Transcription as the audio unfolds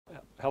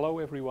Hello,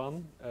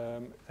 everyone.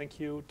 Thank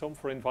you, Tom,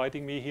 for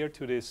inviting me here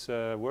to this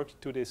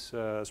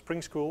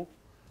spring school,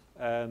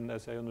 and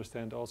as I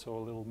understand, also a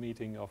little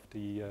meeting of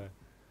the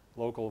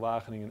local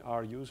Wageningen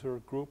R user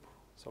group.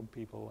 Some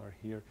people are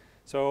here.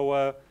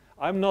 So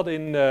I'm not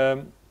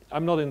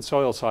in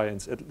soil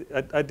science.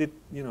 I did,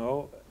 I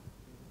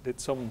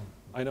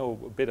know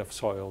a bit of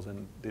soils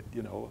and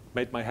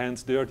made my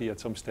hands dirty at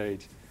some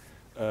stage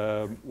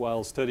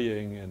while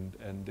studying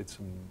and did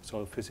some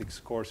soil physics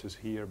courses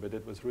here. But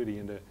it was really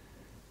in the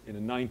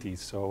 90s,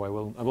 so I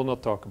will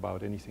not talk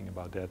about anything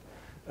about that.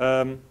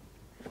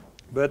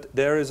 But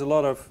there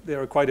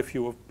are quite a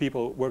few of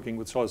people working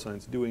with soil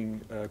science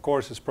doing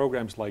courses,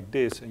 programs like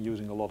this, and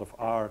using a lot of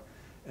R,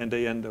 and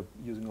they end up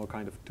using all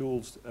kind of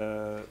tools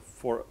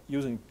for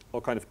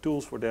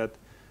that,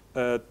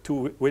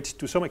 to which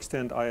to some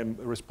extent I am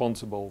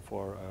responsible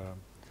for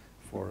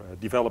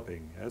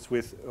developing, as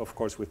of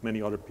course with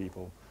many other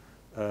people.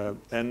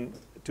 And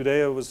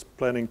today I was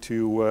planning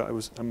to,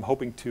 I'm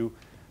hoping to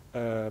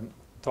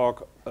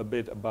talk a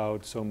bit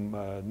about some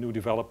new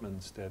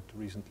developments that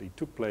recently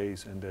took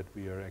place and that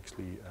we are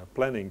actually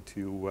planning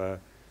to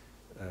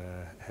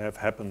have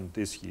happen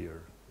this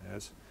year.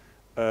 Yes.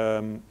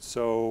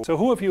 So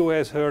who of you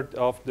has heard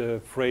of the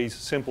phrase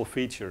simple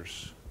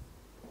features?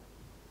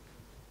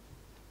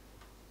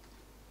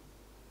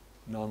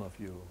 None of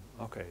you.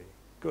 Okay,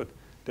 good.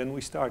 Then we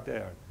start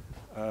there.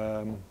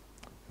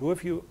 Who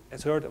of you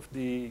has heard of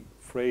the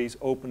phrase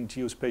Open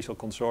Geospatial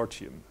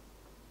Consortium?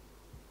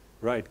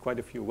 Right, quite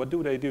a few. What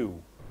do they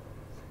do?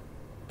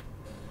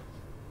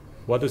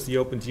 What does the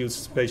Open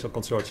Geospatial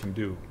Consortium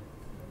do?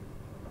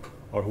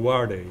 Or who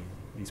are they,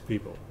 these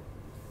people?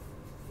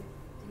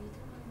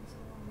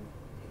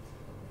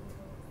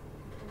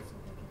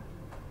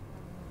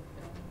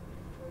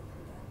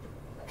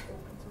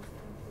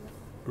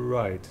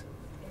 Right.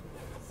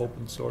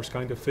 Open source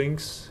kind of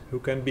things. Who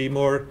can be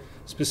more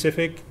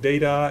specific?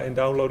 Data and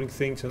downloading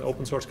things and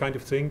open source kind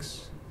of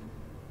things?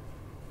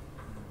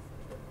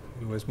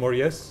 Who has more?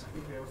 Yes?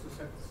 They also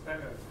set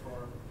standards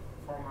for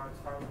formats,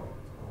 file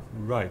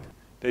formats. Right.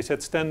 They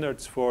set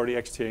standards for the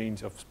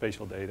exchange of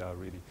spatial data,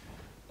 really.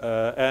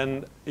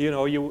 And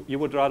you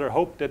would rather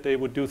hope that they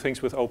would do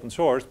things with open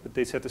source, but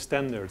they set the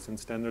standards, and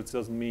standards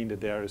doesn't mean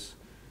that there is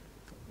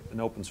an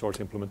open source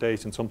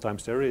implementation.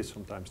 Sometimes there is,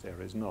 sometimes there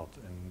is not.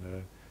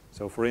 And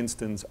so, for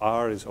instance,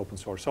 R is open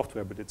source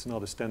software, but it's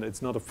not a standard.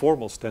 It's not a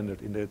formal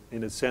standard in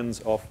the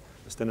sense of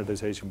a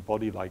standardization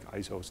body like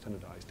ISO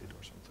standardized it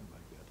or something.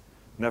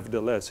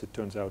 Nevertheless, it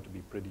turns out to be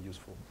pretty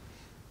useful.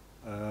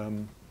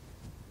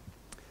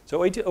 So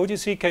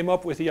OGC came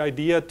up with the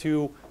idea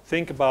to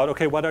think about,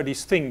 okay, what are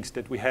these things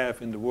that we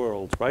have in the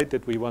world, right?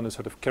 That we want to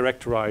sort of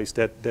characterize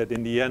that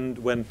in the end,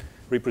 when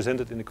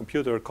represented in the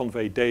computer,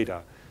 convey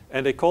data.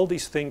 And they call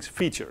these things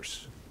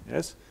features,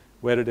 yes?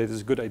 Whether that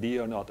is a good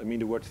idea or not. I mean,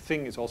 the word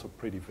thing is also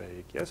pretty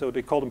vague, yeah? So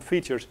they call them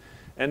features.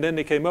 And then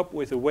they came up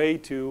with a way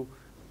to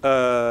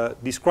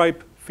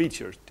describe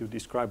features, to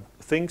describe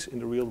things in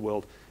the real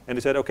world. And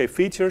they said, okay,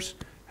 features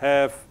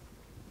have,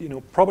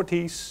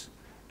 properties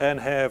and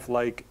have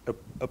like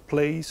a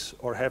place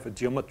or have a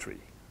geometry,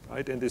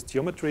 right? And this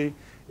geometry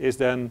is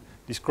then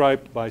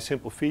described by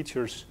simple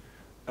features.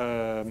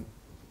 At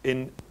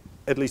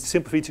least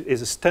simple feature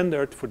is a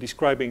standard for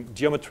describing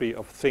geometry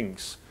of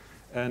things.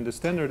 And the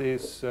standard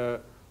is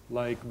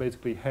like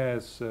basically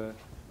has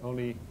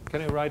only,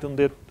 can I write on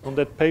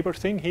that paper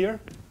thing here?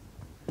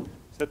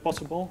 Is that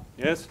possible?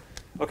 Yes?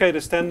 Okay,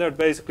 the standard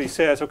basically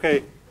says,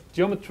 okay,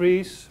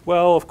 geometries,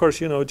 well, of course,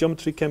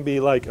 geometry can be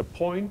like a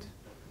point,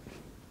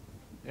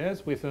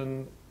 yes, with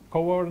a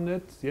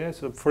coordinate, yes,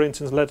 so for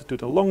instance,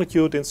 latitude and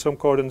longitude in some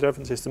coordinate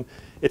reference system.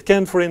 It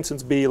can, for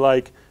instance, be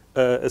like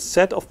a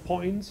set of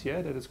points,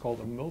 yeah, that is called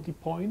a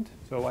multi-point.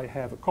 So I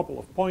have a couple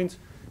of points.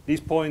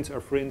 These points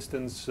are, for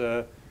instance,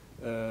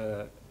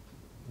 the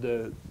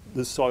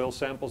soil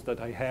samples that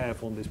I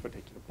have on this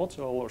particular pot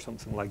soil or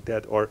something like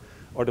that, or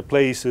the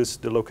places,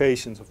 the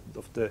locations of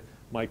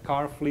my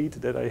car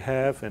fleet that I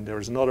have, and there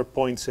is another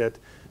point set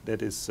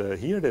that is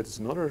here, that is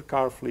another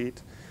car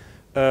fleet.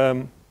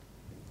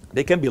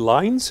 They can be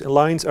lines, and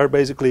lines are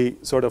basically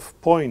sort of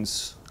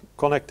points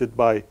connected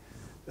by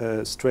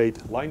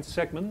straight line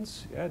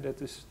segments. Yeah,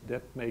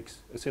 that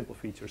makes a simple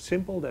feature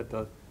simple,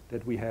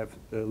 that we have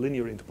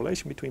linear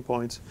interpolation between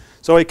points.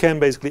 So I can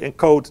basically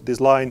encode this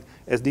line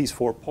as these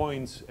 4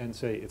 points and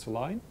say it's a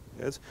line.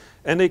 Yes,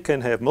 and they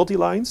can have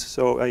multi-lines,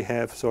 so I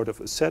have sort of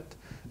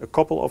a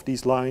couple of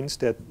these lines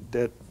that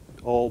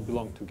all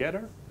belong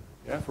together.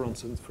 Yeah, for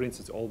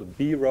instance, all the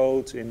B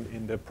roads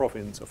in the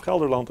province of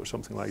Gelderland or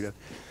something like that.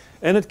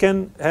 And it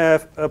can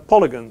have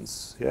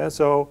polygons. Yeah,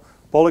 so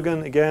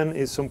polygon again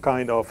is some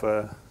kind of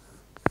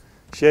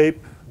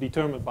shape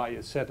determined by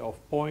a set of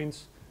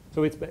points.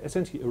 So it's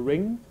essentially a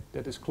ring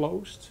that is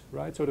closed,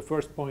 right? So the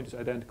first point is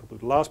identical to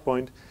the last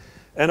point.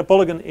 And a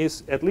polygon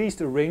is at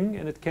least a ring,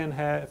 and it can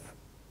have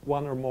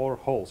 1 or more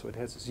holes. So it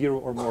has 0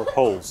 or more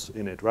holes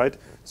in it, right?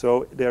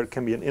 So there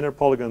can be an inner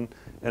polygon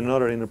and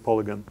another inner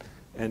polygon,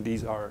 and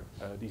these are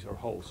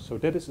holes. So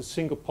that is a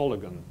single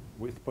polygon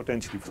with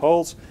potentially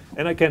holes,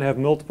 and I can have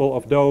multiple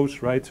of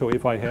those, right? So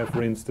if I have,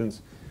 for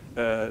instance,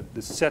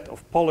 the set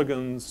of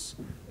polygons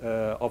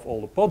of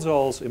all the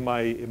podzholes in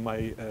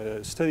my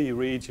study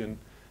region,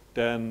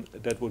 then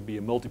that would be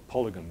a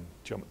multi-polygon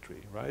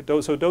geometry, right?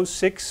 So those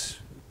 6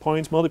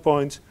 points,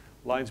 multi-points,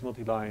 lines,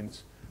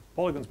 multi-lines,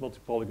 polygons,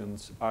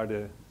 multi-polygons are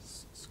the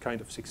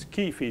kind of 6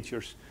 key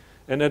features.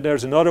 And then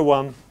there's another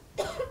one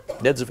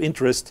that's of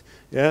interest.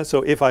 Yeah.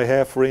 So if I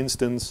have, for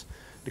instance,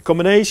 the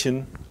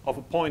combination of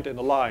a point and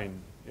a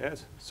line,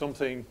 yes,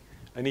 something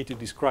I need to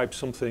describe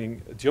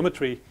something, a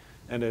geometry,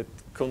 and it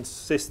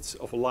consists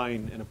of a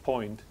line and a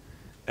point,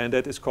 and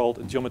that is called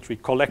a geometry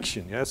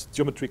collection. Yes,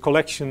 geometry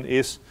collection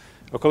is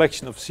a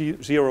collection of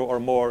 0 or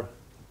more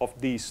of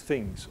these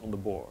things on the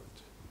board.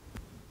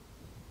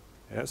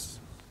 Yes.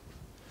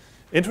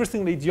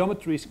 Interestingly,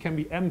 geometries can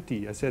be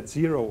empty. I said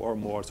 0 or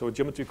more, so a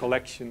geometry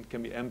collection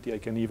can be empty. I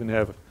can even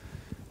have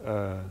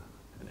an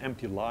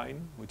empty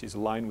line, which is a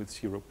line with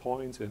 0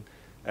 points.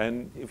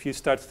 And if you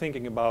start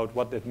thinking about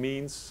what that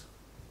means,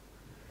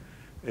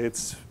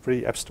 it's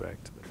pretty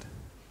abstract.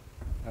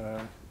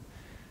 But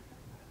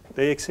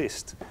they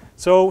exist.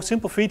 So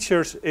simple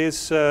features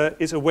is a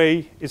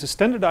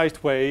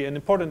standardized way, and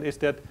important is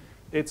that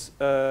it's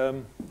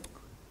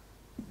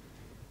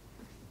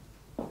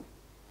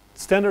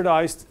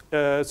standardized.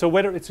 So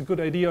whether it's a good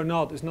idea or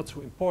not is not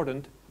so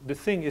important. The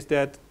thing is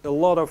that a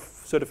lot of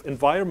sort of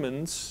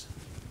environments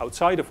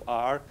outside of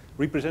R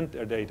represent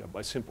their data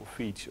by simple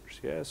features.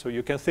 Yeah, so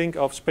you can think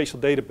of spatial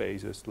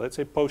databases. Let's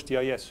say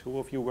PostGIS. Who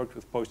of you worked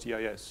with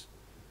PostGIS?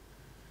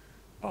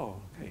 Oh,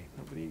 okay.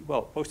 Nobody.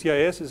 Well,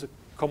 PostGIS is a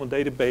common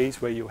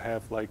database where you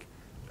have like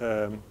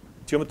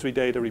geometry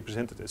data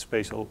represented as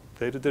spatial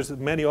data. There's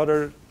many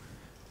other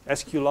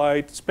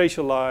SQLite,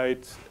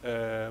 Spatialite,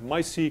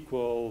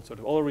 MySQL, sort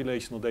of all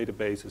relational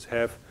databases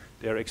have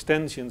their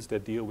extensions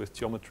that deal with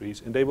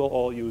geometries, and they will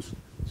all use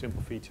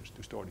simple features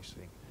to store these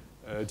things.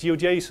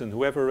 GeoJSON,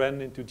 whoever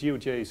ran into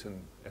GeoJSON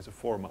as a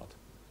format?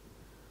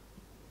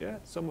 Yeah,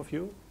 some of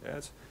you,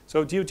 yes.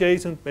 So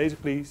GeoJSON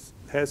basically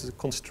has a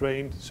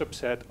constrained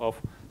subset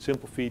of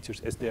simple features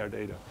as their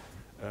data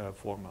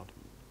format.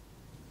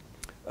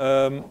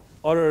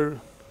 Other,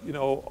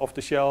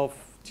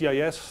 off-the-shelf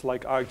GIS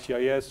like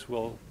ArcGIS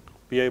will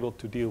be able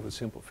to deal with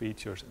simple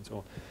features and so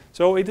on.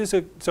 So it is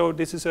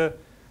this is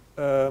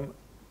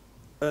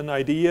an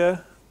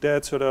idea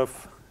that sort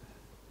of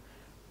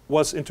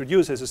was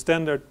introduced as a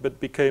standard, but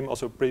became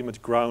also pretty much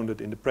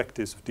grounded in the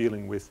practice of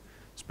dealing with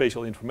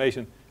spatial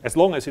information, as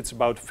long as it's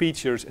about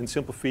features and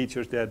simple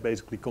features that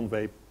basically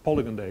convey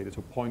polygon data,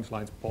 so points,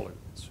 lines,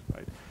 polygons,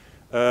 right?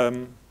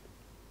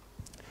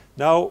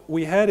 Now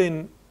we had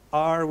in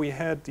R, we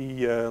had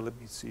the, let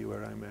me see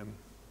where I am.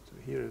 So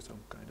here are some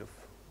kind of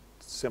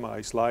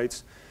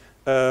semi-slides.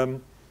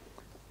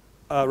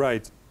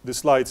 Right, the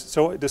slides.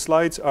 So the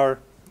slides are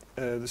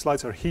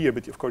here,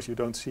 but of course you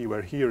don't see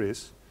where here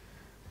is,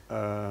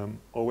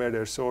 or where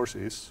their source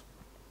is.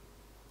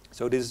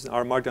 So this is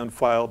our markdown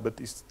file, but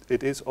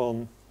it is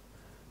on,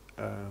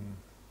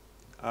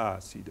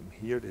 see them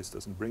here, this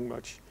doesn't bring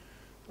much.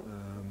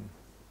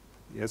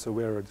 Yeah, so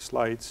where are the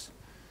slides?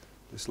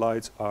 The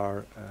slides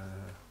are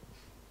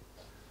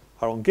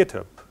on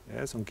GitHub.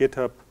 Yes, on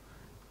GitHub,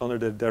 under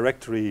the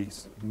directory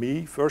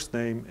me, first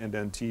name, and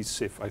then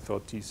gsif. I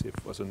thought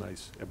gsif was a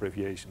nice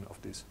abbreviation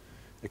of this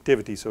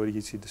activity, so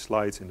you see the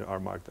slides in the R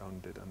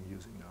markdown that I'm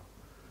using now,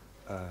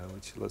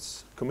 which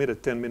was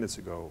committed 10 minutes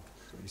ago.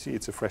 So you see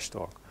it's a fresh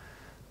talk.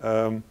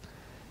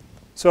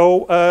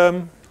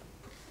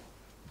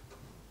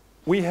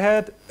 We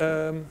had,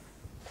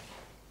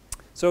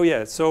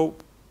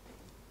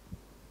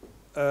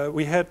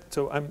 we had,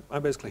 so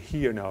I'm basically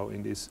here now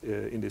in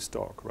this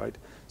talk, right?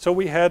 So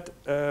we had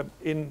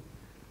in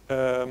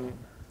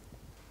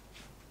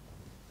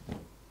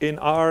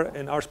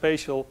R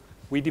spatial,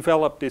 we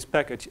developed this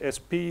package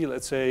SP,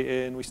 let's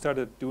say, and we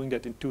started doing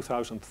that in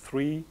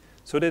 2003.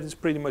 So that is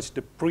pretty much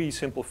the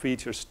pre-simple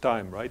features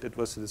time, right? It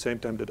was at the same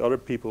time that other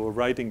people were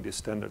writing this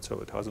standard,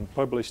 so it wasn't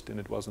published and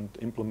it wasn't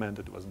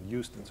implemented, it wasn't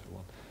used and so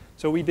on.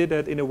 So we did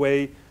that in a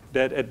way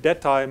that at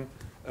that time,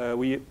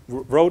 we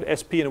wrote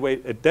SP in a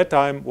way at that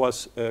time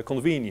was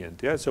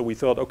convenient. Yeah? So we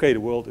thought, okay, the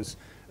world is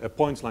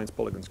points, lines,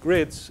 polygons,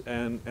 grids,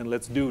 and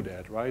let's do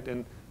that, right?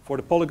 And for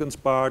the polygons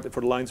part,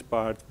 for the lines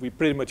part, we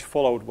pretty much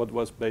followed what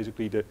was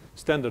basically the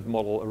standard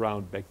model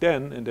around back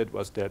then, and that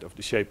was that of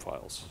the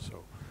shapefiles.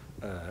 So,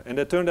 and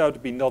that turned out to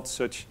be not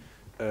such,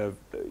 not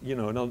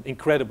an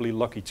incredibly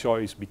lucky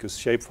choice, because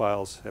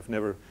shapefiles have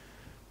never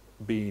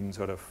been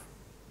sort of,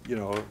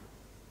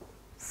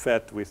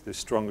 fed with the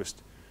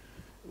strongest,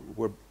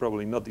 were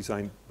probably not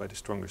designed by the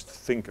strongest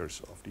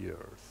thinkers of the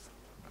earth,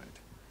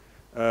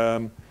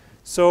 right?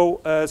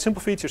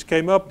 Simple features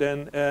came up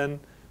then, and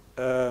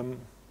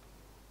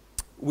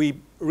we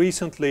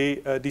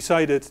recently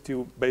decided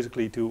to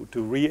basically to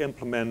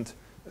re-implement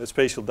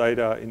spatial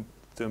data in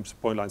terms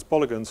of point, lines,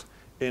 polygons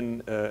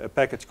in a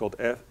package called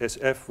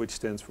SF, which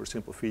stands for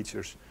simple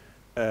features,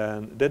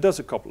 and that does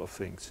a couple of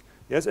things.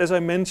 Yes, as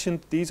I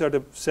mentioned, these are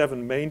the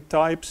 7 main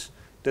types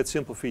that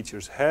simple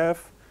features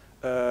have.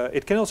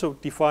 It can also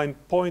define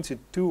points in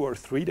 2 or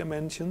 3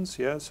 dimensions.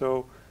 Yeah,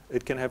 so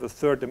it can have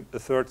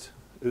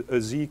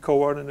a z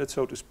coordinate,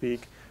 so to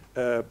speak,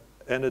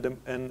 and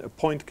a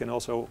point can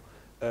also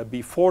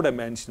be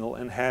 4-dimensional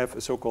and have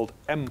a so-called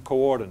m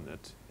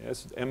coordinate.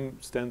 Yes, m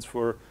stands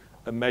for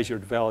a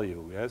measured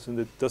value. Yes, and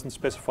it doesn't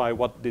specify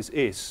what this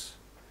is,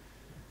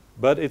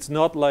 but it's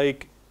not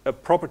like a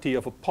property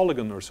of a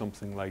polygon or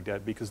something like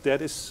that, because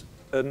that is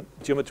a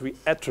geometry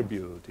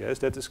attribute. Yes,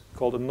 that is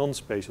called a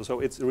non-spatial. So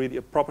it's really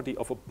a property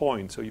of a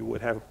point. So you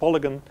would have a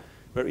polygon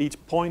where each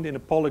point in a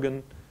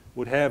polygon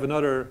would have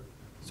another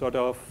sort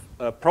of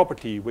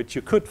property, which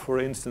you could, for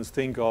instance,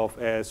 think of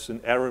as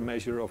an error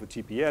measure of a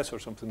GPS or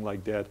something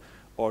like that,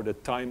 or the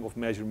time of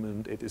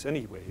measurement. It is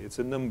anyway. It's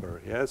a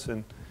number. Yes,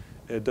 and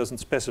it doesn't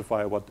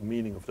specify what the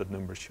meaning of that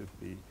number should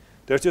be.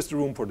 There's just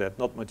room for that.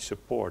 Not much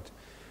support.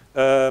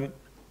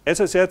 As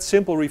I said,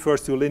 simple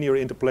refers to linear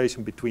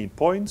interpolation between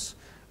points.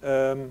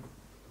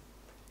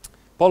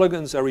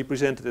 Polygons are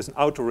represented as an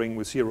outer ring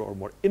with 0 or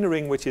more inner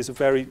ring, which is a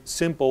very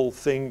simple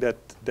thing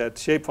that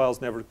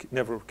shapefiles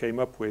never came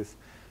up with.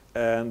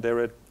 And there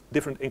are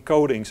different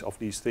encodings of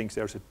these things.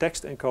 There's a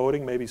text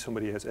encoding. Maybe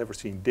somebody has ever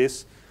seen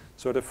this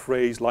sort of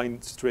phrase,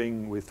 line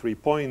string with 3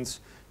 points,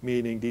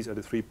 meaning these are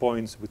the 3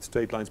 points with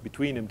straight lines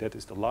between them. That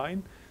is the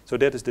line. So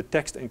that is the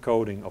text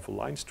encoding of a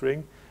line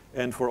string.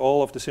 And for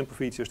all of the simple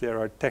features, there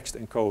are text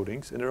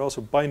encodings. And there are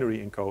also binary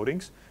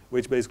encodings,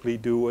 which basically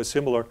do a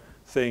similar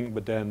thing,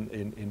 but then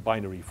in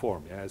binary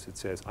form. As it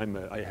says, I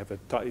have a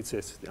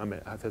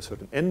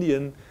certain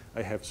endian,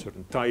 I have a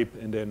certain type,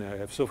 and then I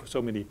have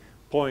so many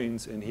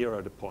points, and here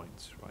are the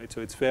points. Right?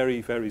 So it's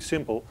very, very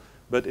simple,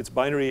 but it's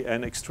binary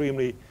and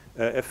extremely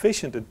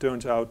efficient. It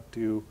turns out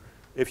to,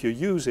 if you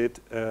use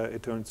it,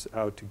 it turns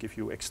out to give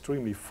you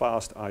extremely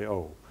fast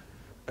I/O.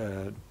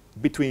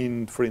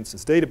 Between, for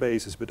instance,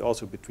 databases, but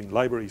also between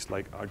libraries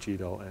like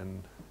ArcGDAL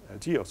and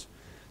GEOS.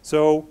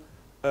 So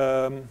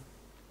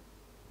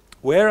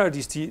where are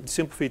these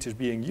simple features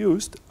being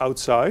used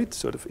outside,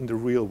 sort of in the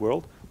real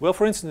world? Well,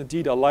 for instance,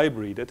 the GEDAL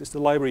library. That is the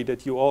library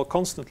that you all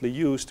constantly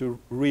use to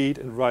read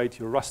and write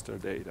your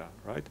raster data,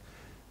 right?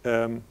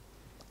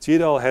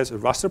 GEDAL has a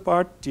raster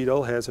part.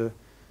 GEDAL has a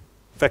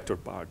vector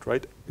part,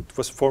 right? It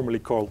was formerly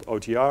called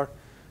OGR,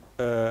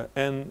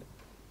 and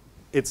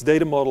its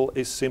data model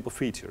is simple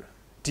feature.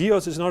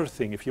 GEOS is another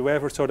thing. If you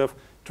ever sort of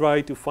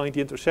try to find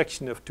the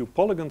intersection of 2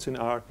 polygons in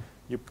R,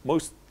 you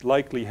most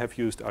likely have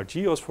used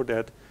ArcGeos for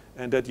that,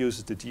 and that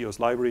uses the GEOS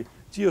library.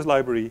 GEOS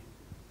library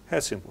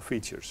has simple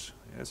features.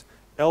 Yes.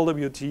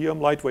 LWGeom,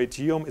 lightweight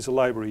geom, is a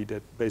library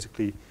that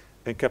basically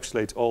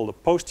encapsulates all the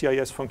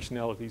post-GIS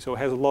functionality, so it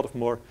has a lot of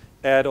more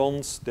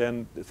add-ons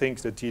than the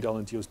things that GEDAL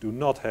and GEOS do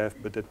not have,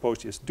 but that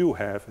PostGIS do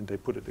have, and they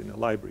put it in a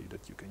library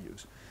that you can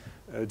use.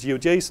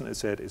 GeoJSON, as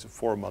I said, is a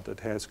format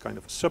that has kind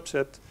of a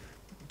subset.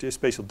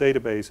 Spatial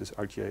databases,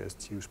 ArcGIS,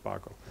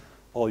 GeoSparkle,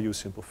 all use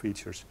simple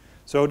features.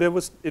 So it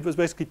was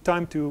basically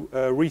time to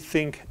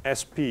rethink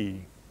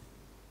SP,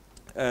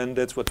 and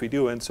that's what we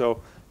do. And so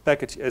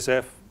package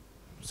SF,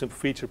 simple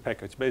feature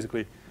package,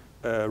 basically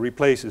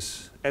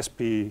replaces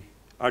SP,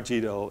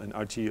 ArcGDAL, and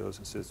ArcGeos,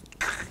 and says,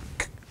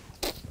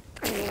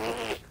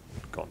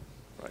 gone,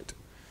 right?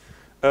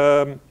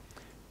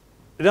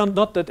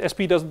 Not that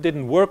SP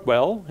didn't work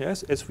well,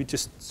 yes, as we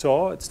just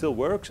saw, it still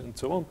works and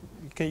so on.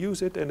 You can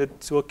use it and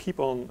it will keep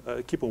on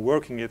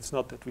working. It's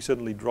not that we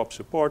suddenly drop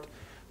support,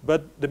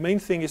 but the main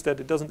thing is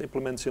that it doesn't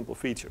implement simple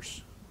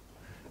features.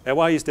 And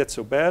why is that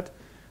so bad?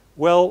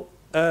 Well,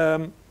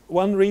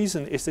 one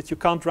reason is that you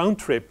can't round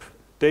trip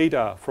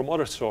data from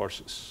other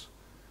sources.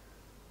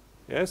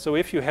 Yeah, so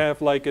if you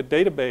have like a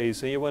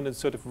database and you want to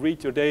sort of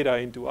read your data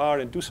into R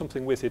and do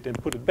something with it and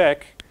put it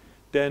back,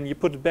 then you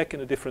put it back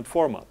in a different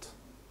format.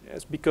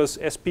 Yes, because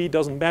SP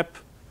doesn't map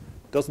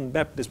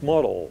this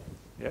model.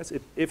 Yes,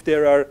 if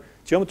there are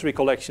geometry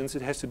collections,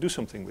 it has to do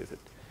something with it.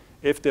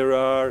 If there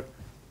are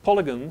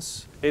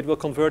polygons, it will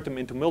convert them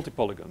into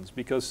multi-polygons,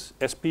 because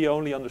SP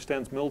only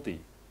understands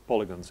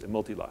multi-polygons and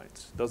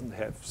multi-lines. It doesn't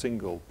have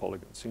single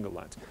polygons, single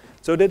lines.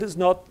 So that is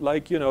not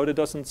like, that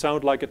doesn't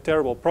sound like a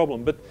terrible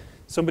problem, but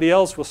somebody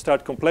else will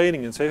start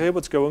complaining and say, hey,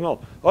 what's going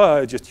on?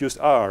 Oh, I just used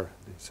R.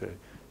 They say,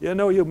 yeah,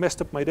 no, you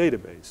messed up my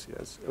database.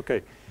 Yes,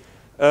 okay.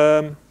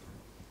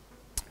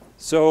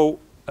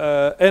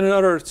 And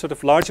another sort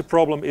of larger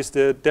problem is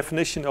the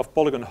definition of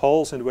polygon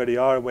holes and where they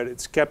are and where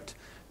it's kept.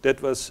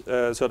 That was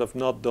sort of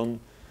not done.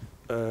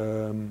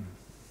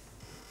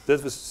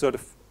 That was sort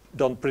of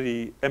done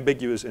pretty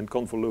ambiguous and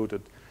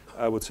convoluted,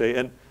 I would say.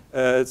 And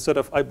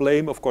I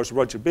blame, of course,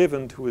 Roger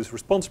Bivand, who is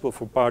responsible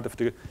for part of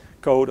the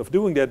code of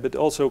doing that, but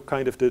also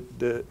kind of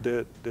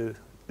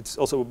it's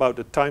also about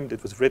the time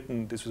that was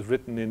written. This was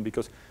written in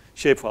because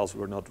shapefiles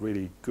were not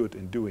really good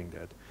in doing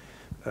that.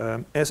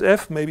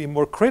 SF, maybe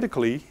more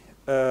critically,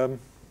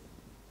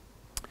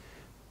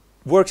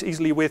 works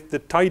easily with the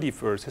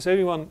tidyverse. Has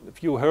anyone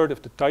of you heard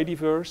of the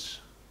tidyverse?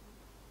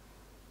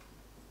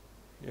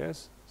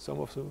 Yes, some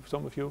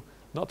of you,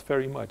 not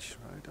very much,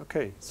 right?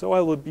 Okay, so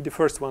I will be the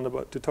first one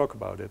to talk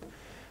about it.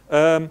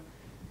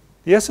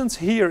 The essence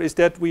here is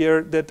that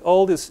that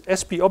all these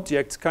SP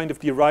objects kind of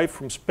derive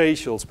from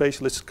spatial.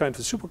 Spatial is kind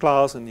of a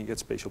superclass, and you get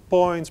spatial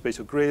points,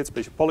 spatial grids,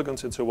 spatial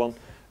polygons, and so on.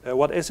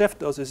 What SF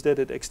does is that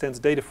it extends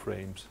data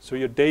frames. So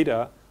your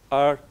data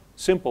are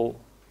simple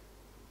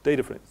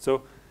data frames.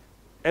 So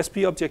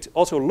SP objects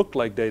also look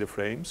like data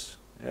frames,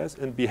 yes,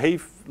 and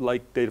behave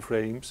like data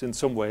frames in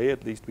some way.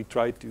 At least we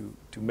try to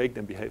make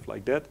them behave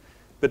like that.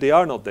 But they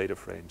are not data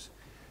frames.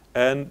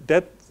 And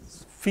that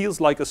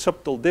feels like a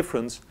subtle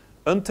difference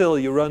until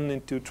you run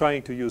into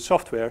trying to use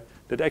software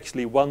that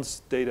actually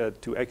wants data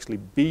to actually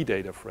be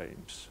data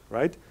frames,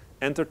 right?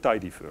 Enter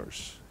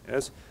tidyverse,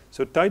 yes?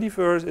 So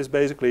tidyverse is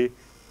basically,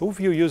 who of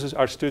you uses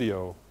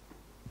RStudio?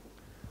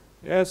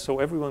 Yes, so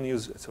everyone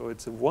uses it. So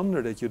it's a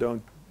wonder that you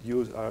don't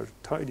use our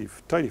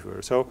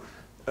tidyverse. So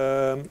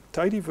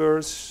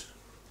tidyverse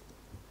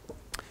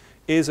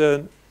is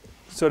a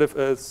sort of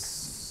a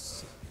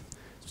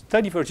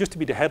tidyverse used to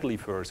be the Hadley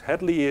verse.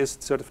 Hadley is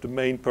sort of the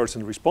main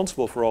person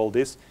responsible for all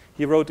this.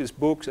 He wrote his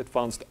books,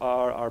 Advanced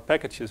R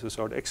packages, which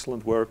are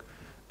excellent work,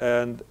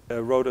 and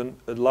wrote a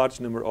large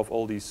number of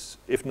all these,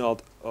 if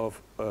not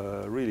of,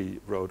 really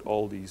wrote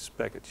all these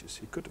packages.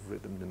 He could have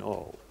written them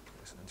all,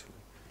 essentially.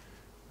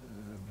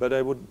 But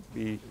I wouldn't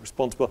be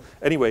responsible.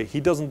 Anyway, he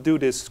doesn't do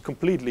this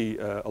completely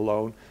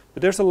alone,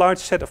 but there's a large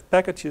set of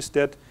packages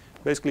that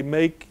basically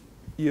make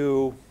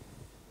you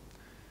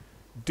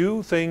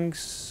do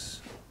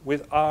things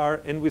with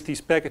R and with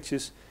these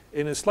packages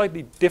in a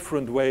slightly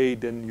different way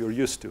than you're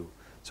used to.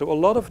 So a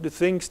lot of the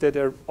things that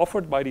are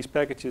offered by these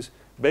packages,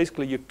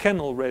 basically you can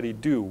already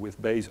do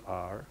with base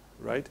R,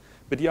 right?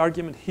 But the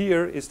argument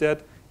here is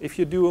that if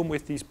you do them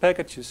with these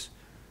packages,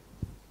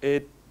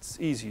 it's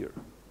easier.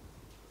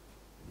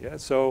 Yeah,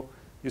 so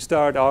you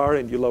start R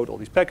and you load all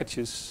these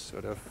packages,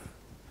 sort of.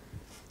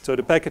 So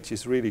the package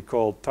is really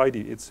called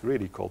it's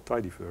really called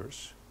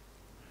tidyverse.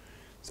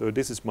 So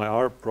this is my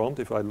R prompt.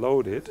 If I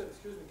load it.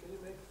 Excuse me, can you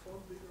make the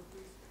font bigger,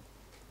 please?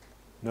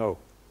 No.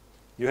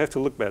 You have to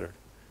look better.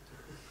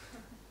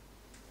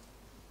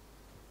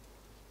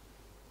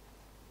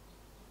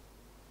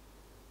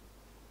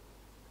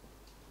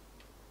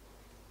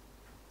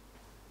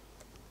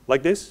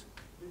 Like this?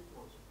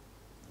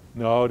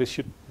 No, this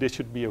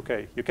should be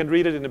okay. You can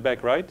read it in the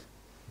back, right?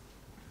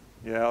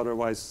 Yeah,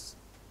 otherwise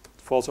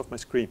it falls off my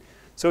screen.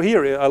 So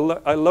here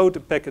I load the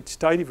package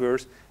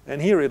tidyverse,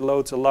 and here it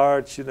loads a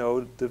large,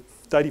 the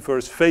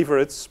tidyverse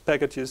favorites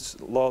packages,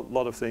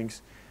 lot of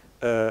things,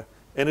 and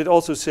it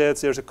also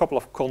says there's a couple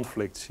of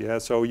conflicts. Yeah,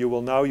 so you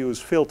will now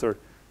use filter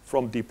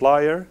from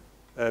dplyr,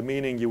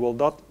 meaning you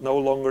will no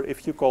longer,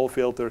 if you call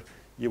filter,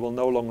 you will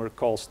no longer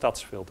call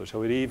stats filter.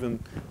 So it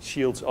even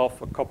shields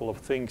off a couple of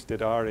things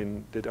that are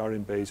in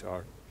base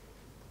R.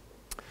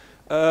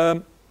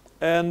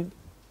 And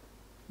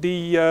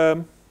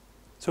the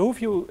so who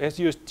of you has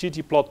used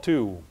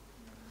ggplot2?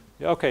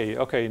 Yeah,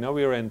 okay, now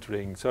we are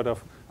entering sort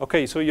of,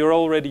 okay, so you're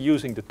already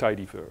using the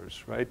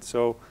tidyverse, right?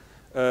 So,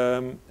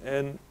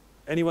 and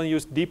anyone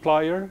used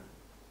dplyr?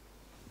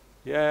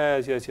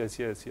 Yes.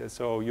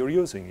 So you're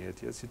using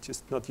it. Yes, you're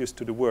just not used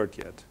to the word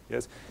yet.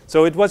 Yes.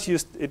 So it was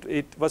used.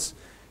 It was.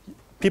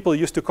 People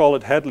used to call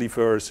it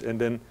Hadleyverse, and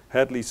then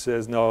Hadley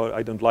says, "No,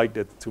 I don't like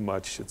that too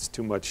much. It's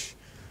too much,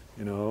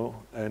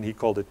 And he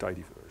called it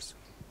tidyverse,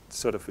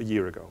 sort of a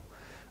year ago.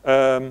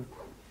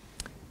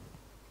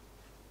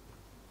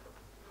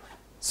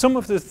 Some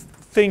of the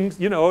things,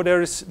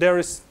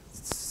 there's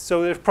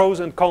pros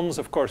and cons,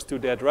 of course, to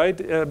that,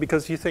 right?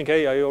 Because you think,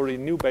 hey, I already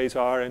knew base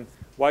R, and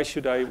why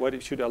should I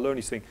learn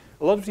these things?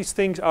 A lot of these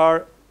things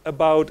are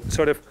about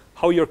sort of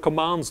how your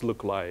commands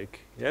look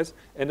like, yes?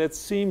 And this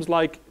seems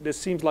like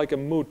a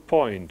moot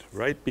point,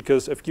 right?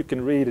 Because if you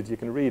can read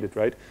it,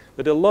 right?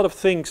 But a lot of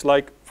things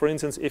like, for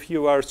instance, if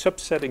you are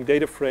subsetting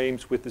data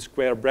frames with the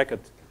square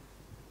bracket,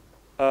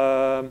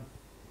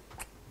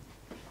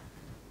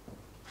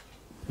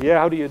 yeah,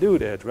 how do you do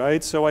that,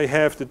 right? So I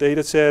have the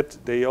data set.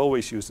 They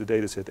always use the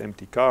data set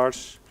empty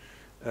cars.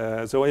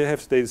 So I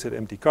have the data set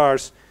empty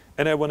cars,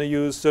 and I want to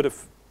use sort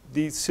of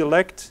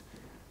select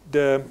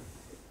the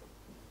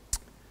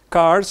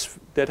cars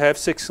that have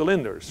 6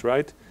 cylinders,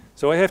 right?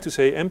 So I have to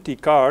say empty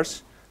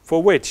cars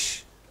for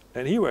which,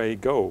 and here I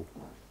go.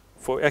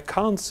 I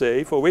can't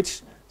say for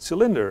which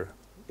cylinder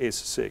is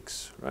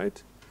 6,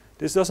 right?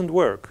 This doesn't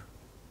work.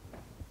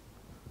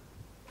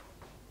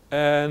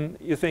 And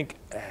you think,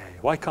 hey,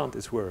 why can't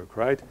this work,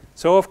 right?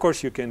 So of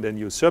course you can then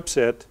use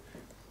subset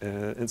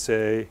and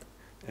say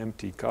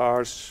empty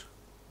cars,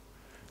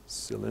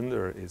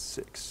 cylinder is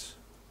 6.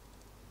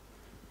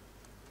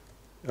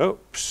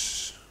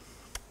 Oops,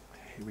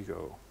 here we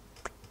go.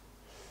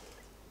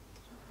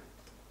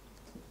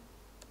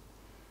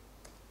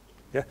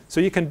 Yeah, so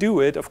you can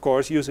do it, of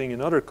course, using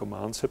another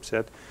command,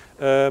 subset,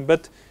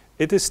 but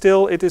it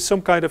is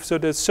some kind of, so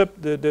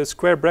the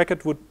square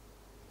bracket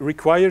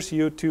requires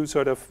you to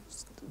sort of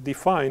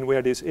define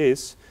where this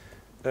is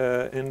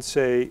and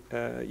say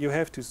you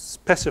have to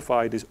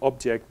specify this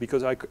object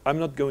because I'm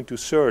not going to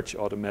search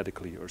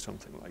automatically or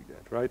something like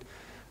that, right?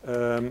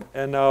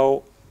 And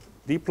now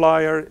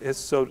dplyr has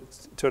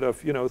sort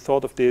of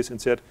thought of this and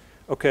said,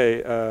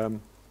 okay,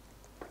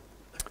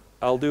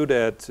 I'll do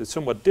that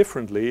somewhat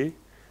differently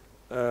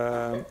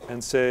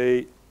and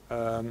say,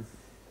 I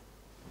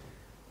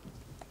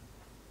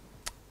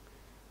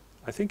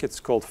think it's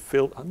called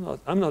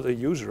I'm not a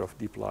user of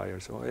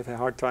dplyr, so I have a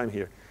hard time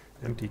here.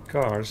 Empty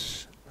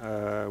cars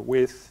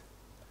with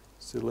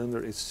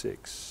cylinder is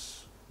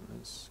 6.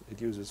 Yes,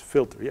 it uses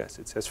filter. Yes,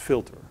 it says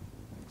filter.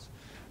 Yes.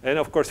 And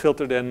of course,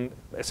 filter then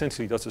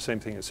essentially does the same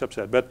thing as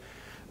subset. But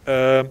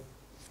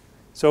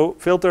so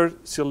filter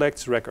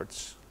selects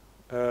records.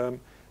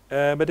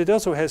 But it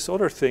also has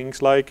other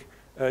things like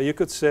you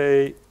could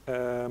say,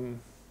 for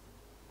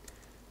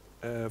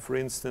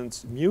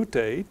instance,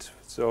 mutate.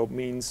 So it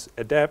means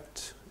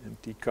adapt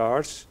empty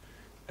cars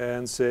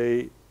and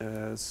say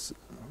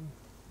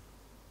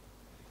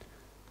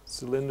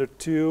cylinder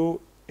 2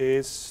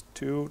 is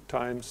 2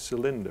 times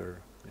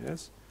cylinder.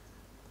 Yes.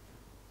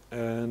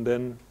 And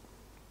then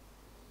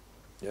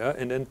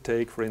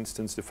take, for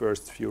instance, the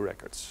first few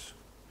records.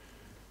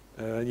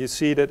 You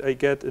see that I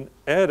get an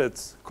added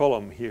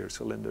column here,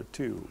 cylinder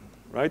 2,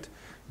 right?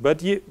 But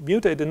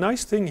mutate, the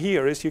nice thing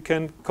here is you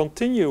can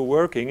continue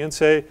working and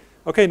say,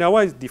 okay, now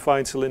I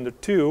define cylinder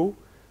 2,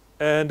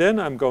 and then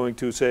I'm going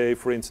to say,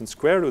 for instance,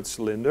 square root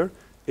cylinder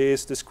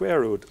is the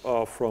square root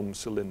of from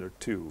cylinder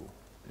 2,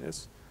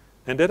 yes?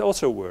 And that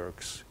also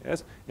works,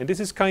 yes? And this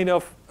is kind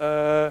of,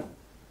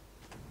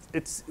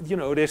 it's, you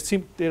know,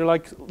 they're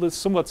like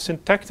somewhat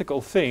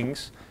syntactical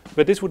things,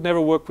 but this would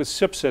never work with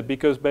subset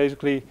because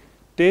basically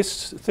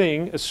this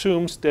thing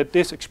assumes that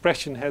this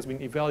expression has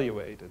been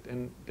evaluated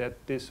and that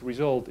this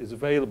result is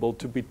available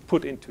to be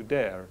put into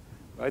there,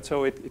 right?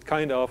 So it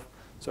kind of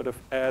sort of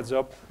adds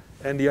up.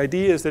 And the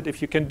idea is that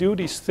if you can do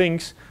these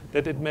things,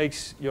 that it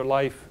makes your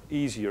life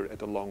easier at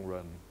the long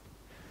run.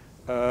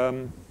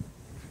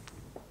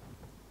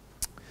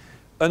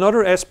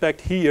 Another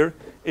aspect here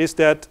is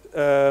that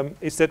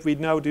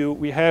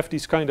we have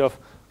these kind of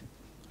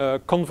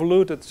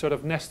convoluted sort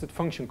of nested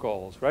function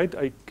calls, right?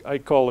 I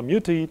call a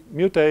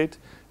mutate,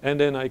 and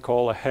then I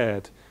call a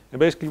head. And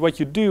basically what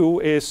you do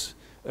is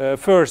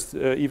first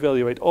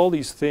evaluate all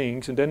these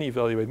things, and then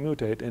evaluate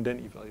mutate, and then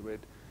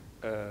evaluate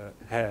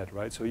head,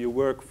 right? So you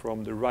work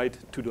from the right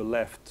to the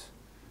left.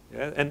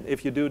 Yeah? And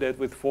if you do that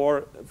with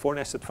four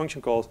nested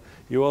function calls,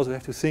 you also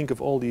have to think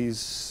of all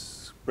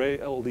these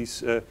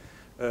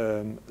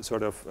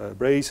sort of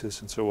braces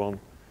and so on.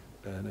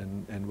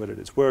 And whether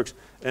this works.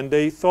 And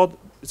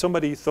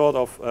somebody thought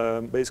of,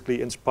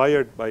 basically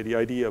inspired by the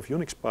idea of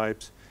Unix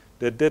pipes,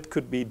 that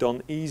could be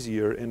done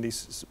easier. And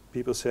these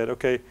people said,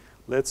 okay,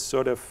 let's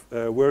sort of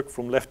work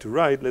from left to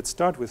right. Let's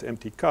start with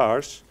empty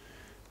cars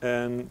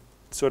and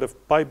sort of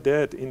pipe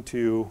that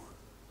into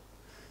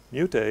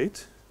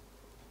mutate.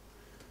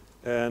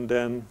 And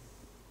then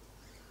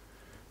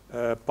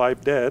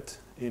pipe that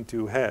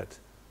into head.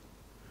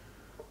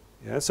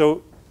 Yeah,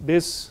 so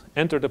this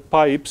enter the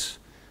pipes.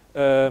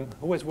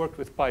 Who has worked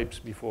with pipes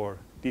before?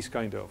 These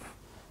kind of.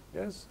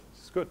 Yes,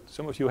 it's good.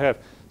 Some of you have.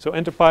 So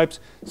enter pipes.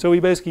 So we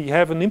basically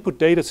have an input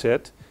data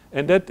set,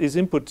 and that is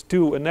input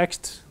to a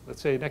next,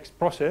 let's say, next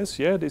process.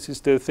 Yeah, this is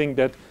the thing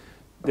that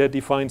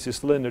defines the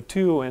cylinder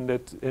 2 and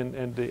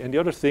the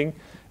other thing,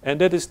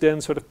 and that is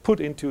then sort of put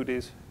into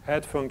this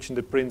head function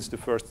that prints the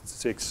first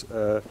 6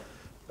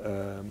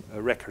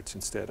 records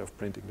instead of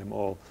printing them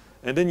all.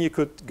 And then you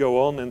could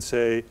go on and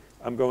say,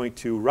 I'm going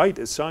to right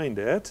assign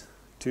that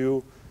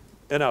to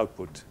an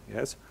output,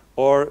 yes?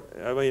 Or,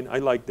 I mean, I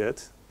like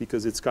that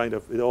because it's kind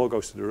of, it all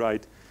goes to the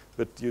right.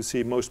 But you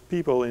see most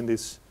people in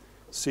this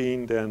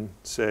scene then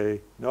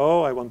say,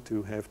 no, I want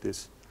to have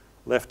this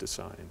left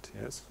assigned,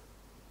 yes?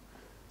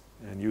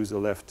 And use the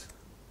left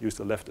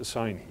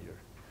assign here.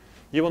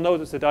 You will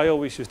notice that I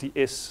always use the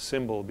is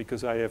symbol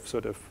because I have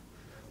sort of,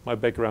 my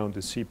background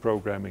is C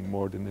programming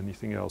more than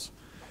anything else.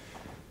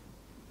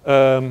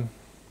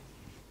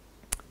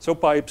 So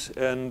pipes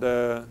and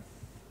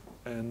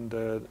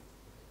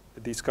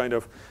these kind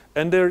of,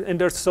 and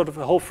there's sort of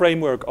a whole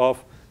framework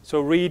of,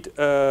 so read,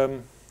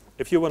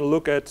 if you want to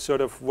look at sort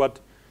of what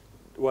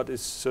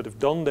is sort of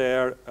done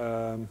there,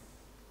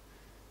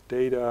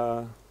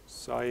 data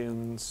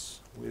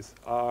science with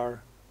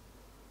R,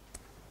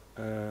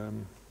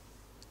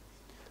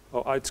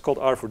 it's called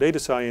R for data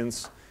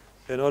science,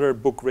 another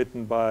book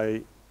written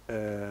by,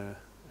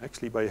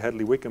 actually by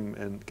Hadley Wickham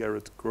and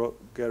Garrett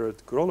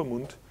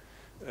Grollemund,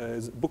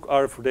 book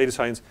R for data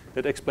science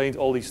that explains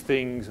all these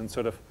things and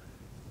sort of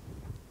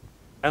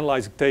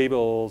analyzing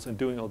tables and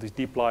doing all these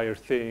dplyr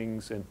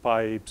things and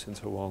pipes and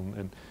so on,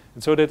 and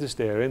so that is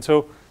there. And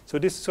so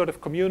this sort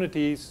of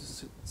community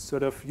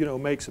sort of, you know,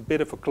 makes a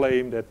bit of a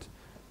claim that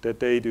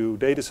they do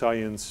data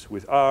science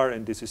with R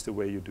and this is the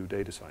way you do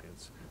data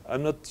science.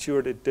 I'm not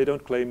sure that they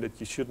don't claim that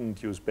you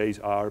shouldn't use base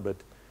R, but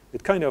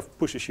it kind of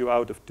pushes you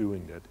out of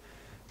doing that.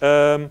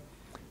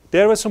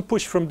 There was some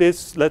push from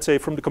this, let's say,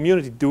 from the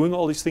community doing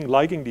all these things,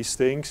 liking these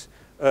things.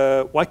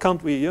 Why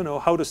can't we, you know,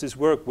 how does this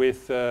work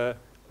with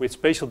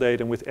spatial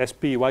data and with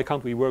SP? Why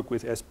can't we work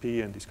with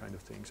SP and these kind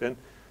of things?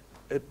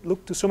 it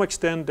looked to some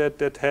extent that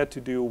that had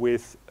to do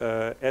with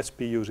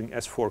SP using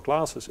S4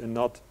 classes and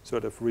not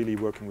sort of really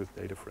working with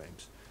data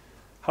frames.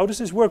 How does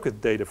this work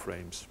with data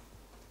frames?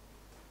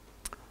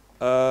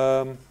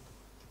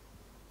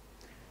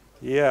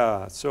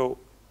 Yeah, so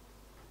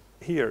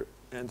here,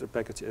 enter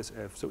package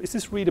SF. So is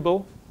this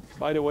readable?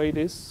 By the way,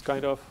 this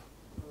kind of...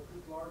 A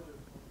bit larger.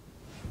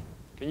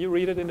 Can you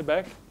read it in the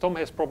back? Tom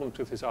has problems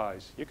with his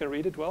eyes. You can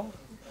read it well?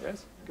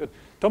 Yes? Good.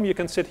 Tom, you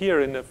can sit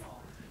here in the...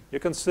 You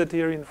can sit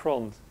here in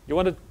front. You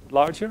want it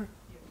larger?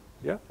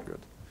 Yeah? Good.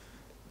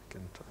 I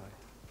can try.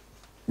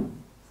 I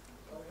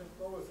have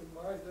problems in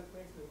my eyes, that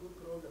makes me a good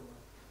programmer.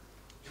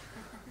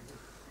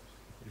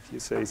 If you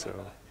say so.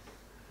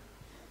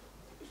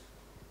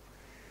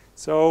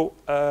 So,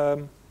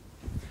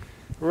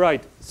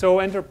 right, so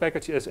enter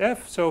package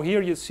SF. So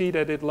here you see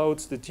that it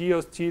loads the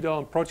Geos, GDAL,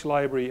 and Proj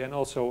library, and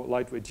also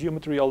lightweight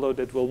geometry, although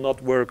that will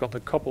not work on a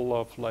couple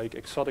of like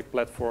exotic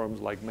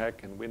platforms like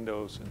Mac and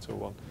Windows and so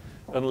on,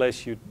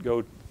 unless you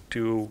go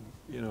to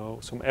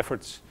some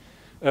efforts.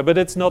 But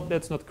that's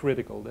not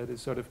critical. That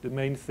is sort of the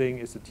main thing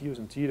is the Geos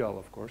and GDAL,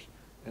 of course,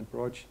 and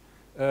Proj.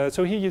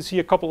 So here you see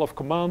a couple of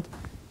commands.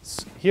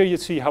 Here you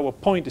see how a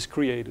point is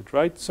created,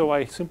 right? So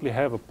I simply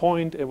have a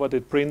point, and what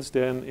it prints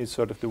then is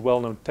sort of the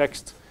well-known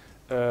text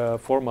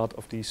format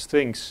of these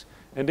things.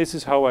 And this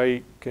is how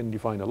I can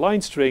define a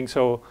line string.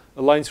 So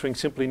a line string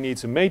simply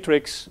needs a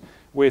matrix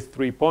with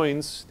 3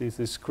 points. This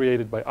is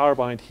created by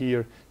rbind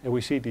here, and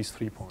we see these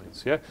 3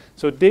 points. Yeah.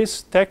 So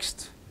this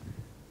text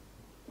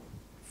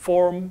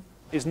form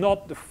is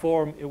not the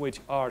form in which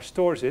R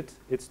stores it.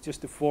 It's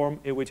just the form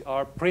in which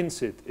R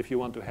prints it if you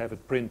want to have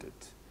it printed.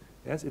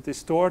 Yes, it is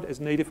stored as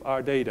native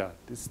R data.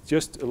 It's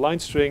just a line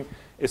string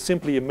is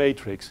simply a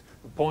matrix.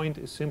 A point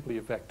is simply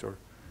a vector.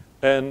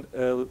 And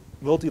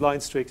multi-line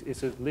string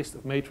is a list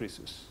of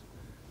matrices.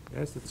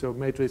 Yes, so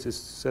matrix is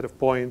a set of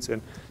points.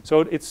 And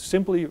so it's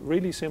simply,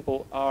 really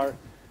simple R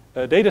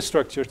data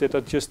structures that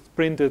are just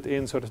printed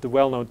in sort of the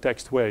well-known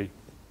text way.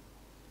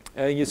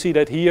 And you see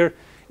that here,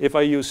 if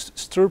I use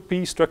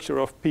strp, structure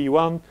of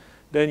P1,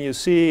 then you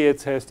see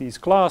it has these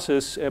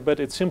classes, but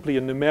it's simply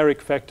a numeric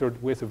vector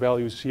with the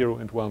values 0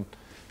 and 1.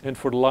 And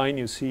for the line,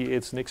 you see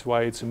it's an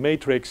XY, it's a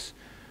matrix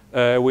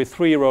with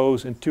 3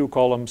 rows and 2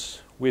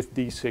 columns with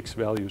these 6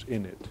 values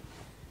in it.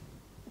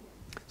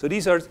 So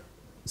these are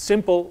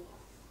simple,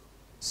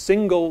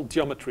 single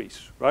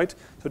geometries, right?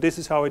 So this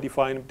is how I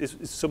define them. This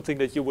is something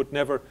that you would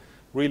never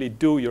really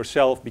do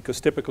yourself, because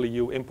typically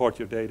you import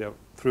your data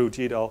through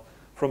GDAL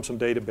from some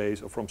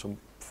database or from some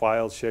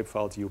file,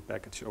 shapefile, geo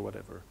package or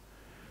whatever.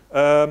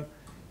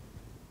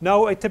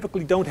 Now I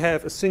typically don't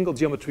have a single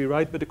geometry,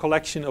 right, but a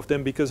collection of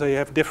them, because I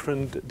have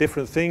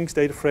different things,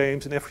 data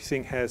frames, and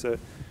everything has a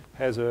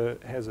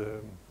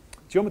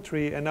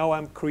geometry. And now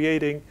I'm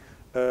creating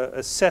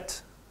a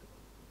set,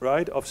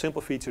 right, of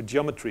simple feature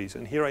geometries.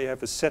 And here I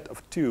have a set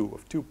of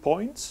 2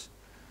 points,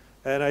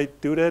 and I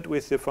do that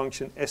with the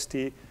function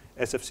st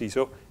sfc.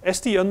 So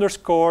st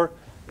underscore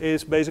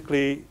is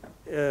basically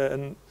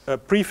a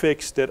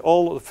prefix that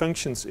all the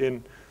functions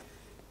in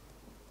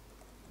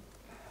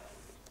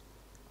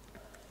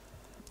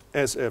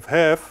SF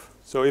have.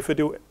 So if I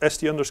do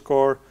st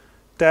underscore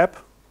tab,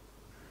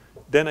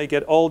 then I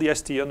get all the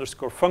st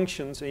underscore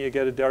functions, and you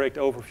get a direct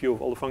overview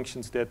of all the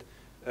functions that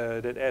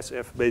that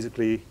SF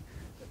basically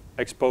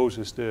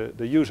exposes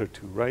the user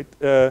to, right?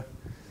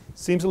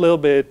 Seems a little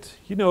bit,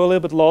 a little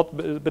bit lot,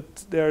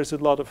 but there's a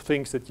lot of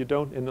things that you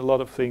don't, and a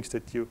lot of things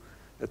that you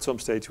at some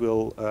stage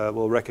will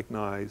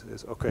recognize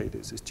as, okay,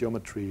 this is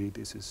geometry,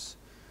 this is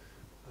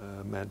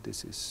math,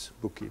 this is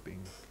bookkeeping.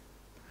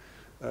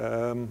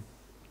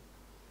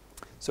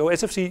 So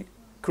SFC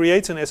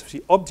creates an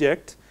SFC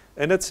object,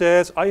 and it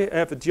says I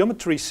have a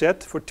geometry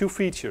set for 2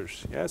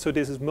 features. Yeah? So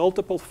this is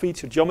multiple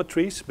feature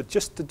geometries, but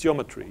just the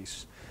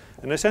geometries.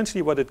 And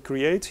essentially what it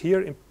creates here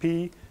in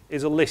P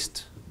is a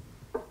list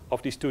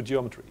of these 2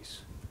 geometries.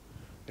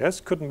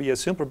 Yes, couldn't be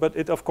as simple, but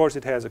of course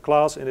it has a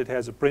class and it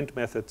has a print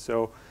method.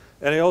 So,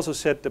 and I also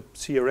set the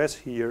CRS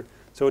here,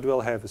 so it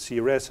will have a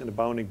CRS and a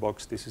bounding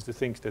box. This is the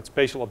things that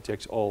spatial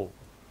objects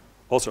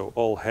also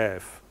all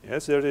have.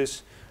 Yes, there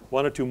is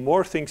 1 or 2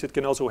 more things that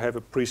can also have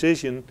a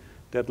precision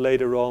that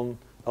later on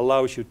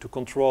allows you to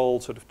control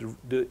sort of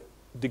the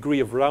degree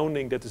of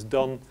rounding that is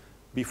done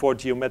before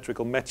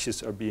geometrical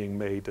matches are being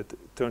made. That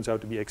turns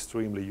out to be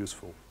extremely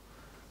useful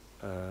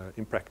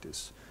in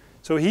practice.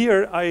 So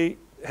here I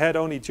had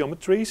only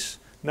geometries.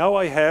 Now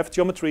I have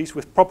geometries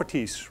with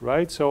properties,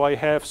 right? So I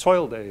have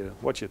soil data.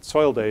 Watch it,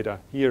 soil data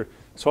here.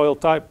 Soil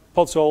type,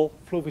 podzol,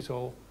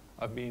 fluvisol.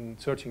 I've been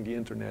searching the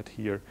internet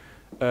here.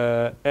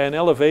 An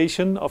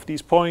elevation of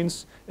these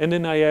points, and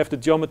then I have the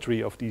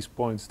geometry of these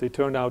points. They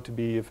turn out to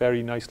be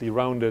very nicely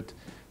rounded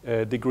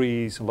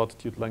degrees,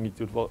 latitude,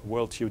 longitude,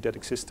 world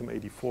geodetic system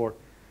 84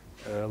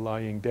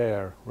 lying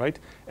there, right?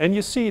 And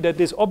you see that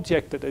this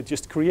object that I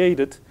just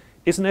created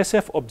is an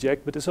SF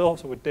object, but it's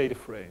also a data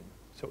frame.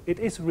 So it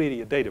is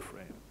really a data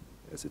frame.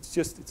 Yes,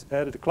 it's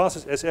added. The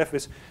classes SF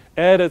is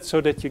added so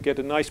that you get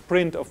a nice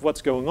print of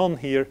what's going on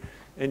here,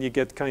 and you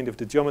get kind of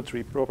the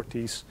geometry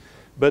properties.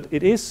 But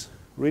it is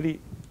really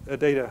a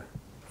data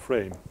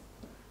frame.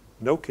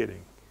 No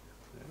kidding.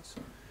 Yes.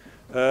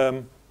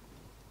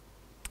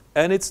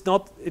 And it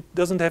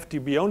doesn't have to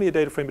be only a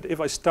data frame, but if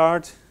I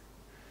start,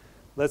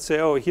 let's say,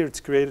 oh, here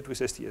it's created with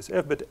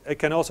STSF, but I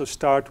can also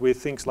start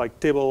with things like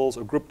tables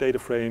or group data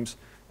frames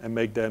and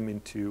make them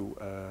into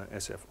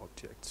SF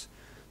objects.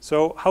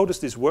 So how does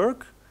this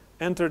work?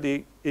 Enter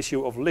the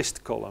issue of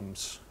list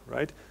columns,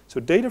 right? So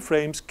data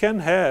frames can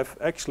have,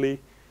 actually,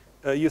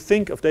 you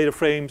think of data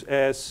frames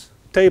as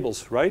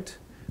tables, right?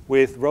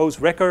 With rows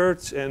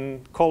records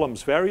and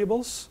columns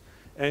variables.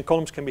 And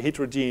columns can be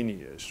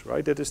heterogeneous,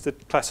 right? That is the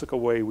classical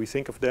way we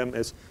think of them,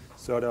 as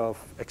sort of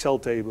Excel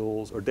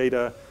tables or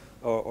data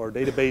or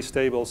database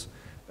tables.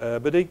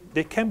 But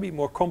they can be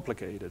more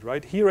complicated,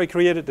 right? Here I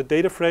created the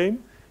data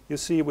frame, you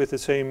see, with the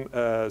same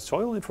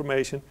soil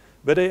information,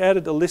 but I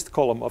added a list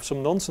column of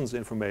some nonsense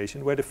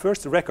information where the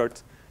first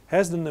record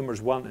has the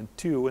numbers 1 and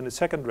 2, and the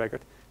second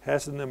record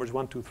has the numbers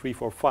 1, 2, 3,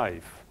 4,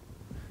 5.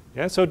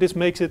 Yeah, so this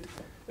makes it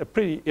a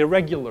pretty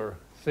irregular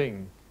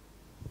thing,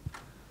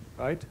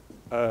 right?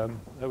 I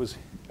was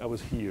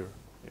here.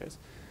 Yes.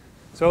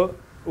 So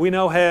we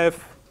now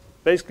have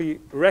basically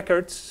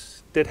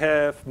records that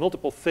have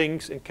multiple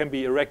things and can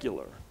be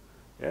irregular.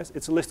 Yes,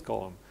 it's a list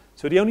column.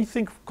 So the only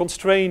thing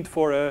constraint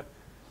for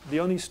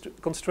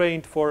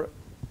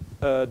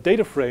a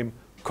data frame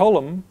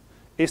column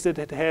is that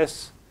it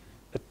has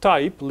a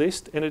type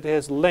list and it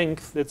has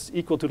length that's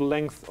equal to the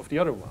length of the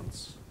other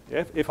ones.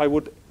 Yeah? If I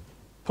would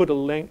put a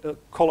list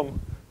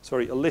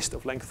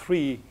of length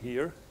 3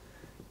 here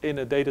in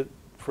a data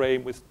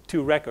frame with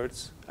 2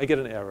 records, I get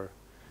an error.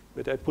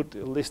 But I put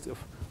a list of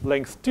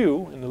length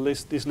 2, and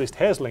this list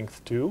has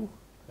length 2.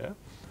 Yeah?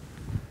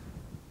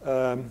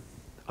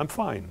 I'm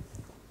fine.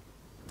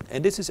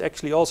 And this is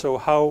actually also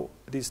how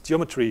this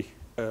geometry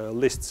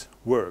lists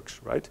works,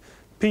 right?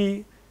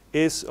 P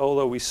is,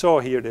 although we saw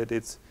here that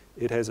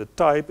it has a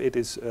type,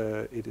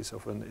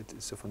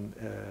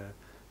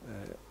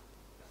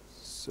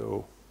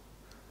 so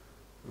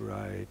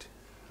right.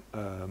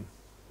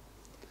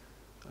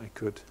 I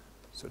could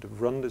sort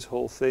of run this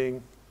whole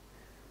thing.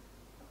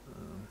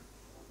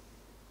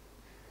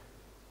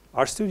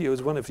 RStudio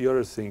is one of the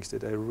other things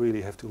that I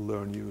really have to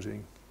learn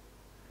using.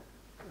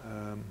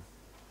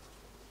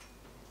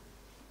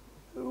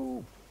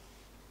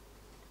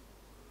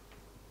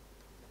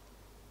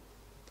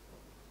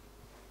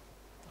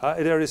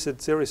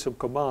 There is some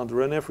command,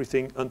 run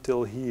everything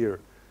until here.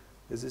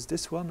 Is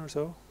this one or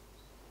so?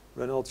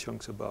 Run all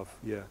chunks above,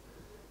 yeah.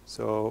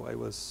 So I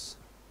was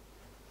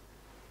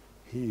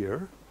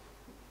here.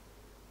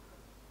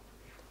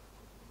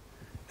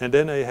 And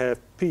then I have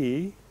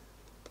P.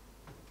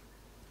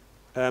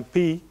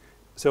 P,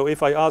 so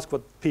if I ask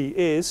what P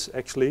is,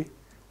 actually,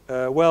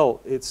 well,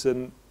 it's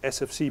an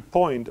SFC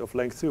point of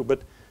length 2,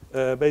 but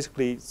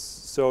basically,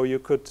 so you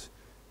could,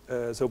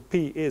 so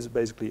P is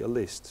basically a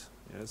list,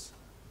 yes.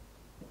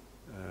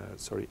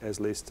 Sorry, as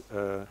list.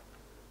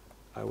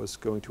 I was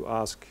going to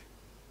ask,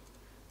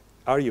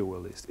 are you a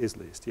list? Is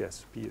list,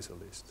 yes, P is a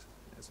list.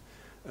 Yes.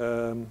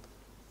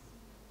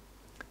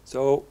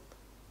 So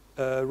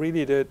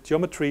really the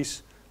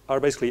geometries are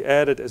basically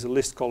added as a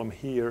list column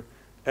here.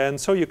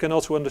 And so you can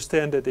also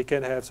understand that they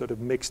can have sort of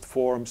mixed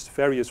forms,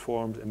 various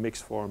forms and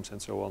mixed forms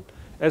and so on.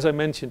 As I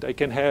mentioned, I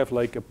can have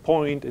like a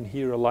point and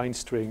here a line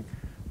string.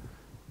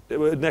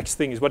 The next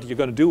thing is what you're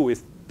going to do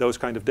with those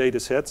kind of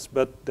data sets,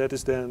 but that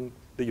is then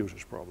the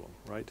user's problem,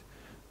 right?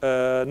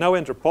 Now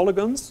enter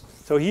polygons.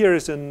 So here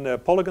is a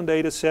polygon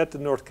data set, the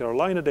North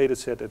Carolina data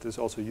set that is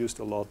also used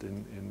a lot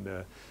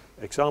in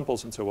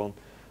examples and so on.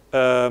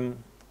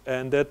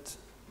 And that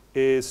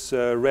is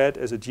read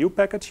as a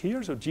geopackage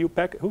here. So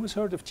who has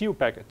heard of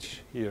geopackage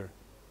here?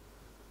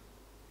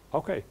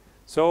 Okay,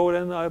 so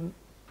then I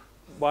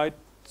might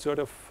sort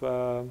of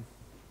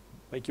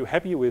make you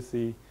happy with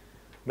the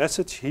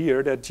message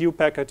here that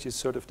geopackage is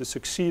sort of the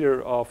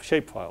successor of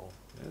shapefile.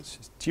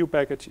 Yes,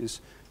 geopackage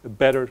is a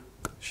better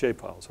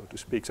shapefile, so to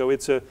speak. So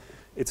it's a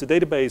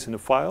database in a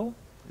file.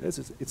 Yes,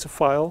 it's a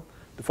file.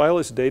 The file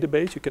is a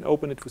database. You can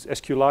open it with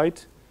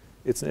SQLite.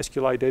 It's an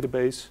SQLite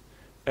database.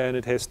 And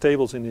it has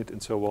tables in it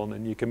and so on,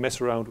 and you can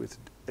mess around with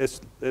it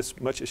as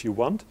much as you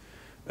want,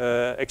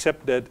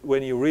 except that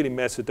when you really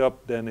mess it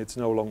up, then it's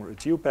no longer a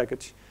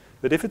geopackage.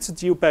 But if it's a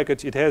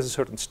geopackage, it has a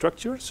certain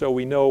structure, so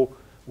we know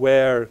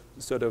where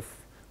sort of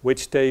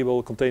which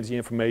table contains the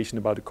information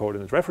about the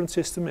coordinate reference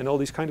system and all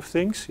these kind of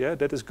things. Yeah,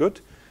 that is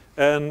good.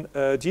 And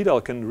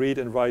GDAL can read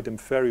and write them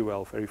very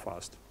well, very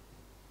fast.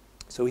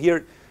 So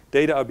here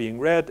data are being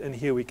read, and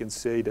here we can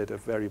say that a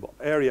variable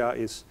area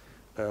is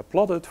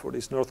plotted for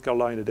this North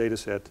Carolina data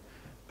set.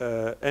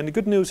 And the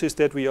good news is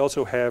that we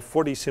also have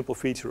for these simple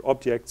feature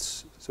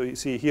objects. So you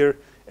see here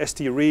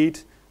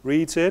stRead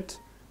reads it,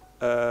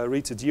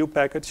 reads a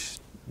geopackage,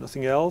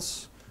 nothing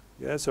else.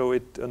 Yeah, so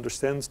it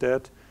understands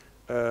that.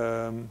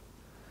 And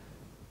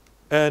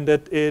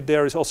that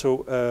there is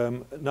also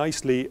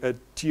nicely a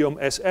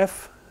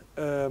geom-SF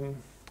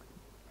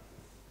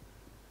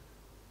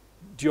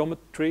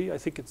geometry. I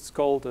think it's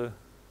called a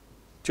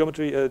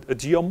geometry, a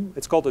geom.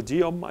 It's called a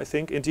geom, I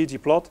think, in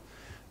ggplot.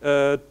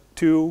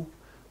 2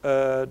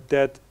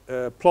 that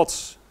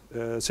plots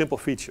simple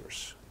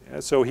features. Yeah,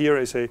 so here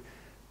is a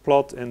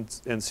plot and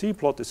C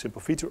plot is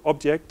simple feature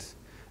object,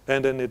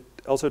 and then it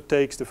also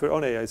takes the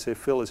I say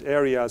fill is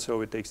area,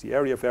 so it takes the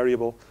area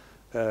variable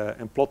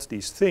and plots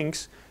these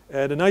things.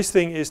 The nice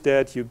thing is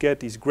that you get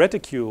these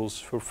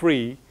graticules for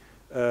free.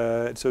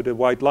 So the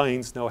white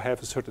lines now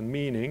have a certain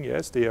meaning.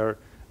 Yes, they are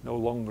no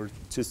longer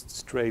just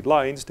straight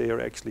lines. They are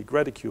actually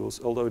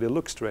graticules, although they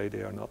look straight,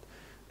 they are not.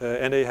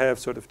 And they have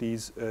sort of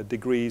these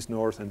degrees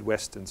north and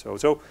west and so.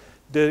 So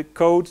the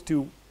code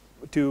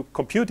to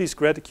compute these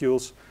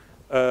graticules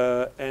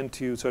and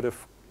to sort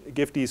of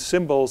give these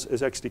symbols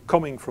is actually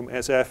coming from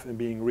SF and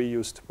being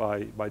reused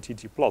by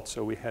ggplot.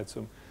 So we had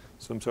some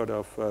sort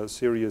of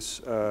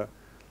serious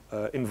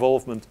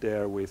involvement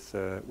there with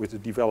the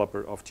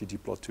developer of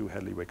ggplot2,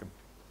 Hadley Wickham.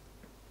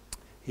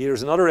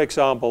 Here's another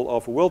example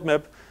of a world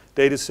map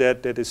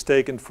dataset that is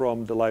taken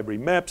from the library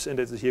maps and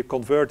that is here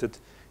converted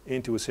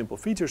into a simple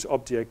features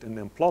object and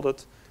then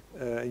plotted.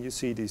 And you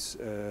see these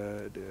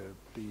the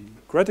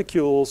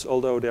graticules,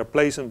 although their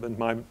placement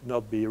might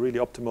not be really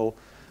optimal.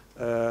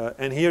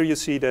 And here you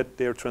see that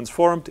they're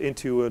transformed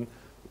into a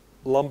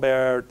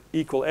Lambert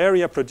equal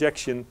area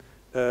projection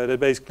that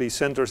basically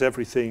centers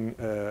everything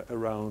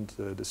around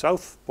the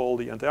South Pole,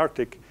 the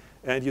Antarctic,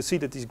 and you see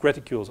that these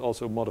graticules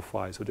also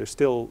modify. So they're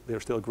still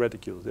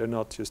graticules. They're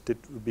not just. It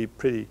would be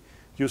pretty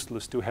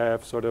useless to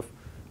have sort of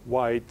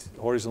white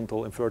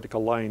horizontal and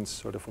vertical lines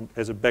sort of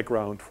as a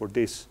background for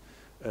this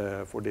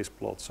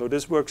plot. So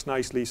this works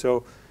nicely.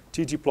 So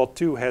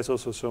ggplot2 has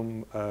also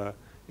some,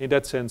 in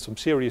that sense, some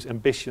serious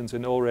ambitions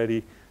and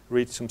already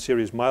reached some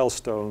serious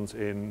milestones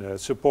in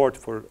support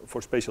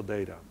for spatial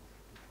data.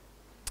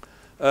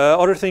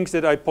 Other things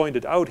that I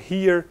pointed out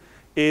here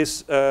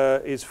is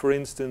for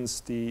instance,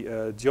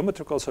 the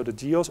geometrical, so the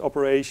geos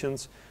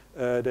operations,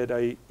 that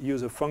I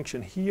use a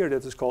function here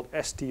that is called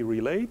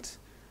strelate.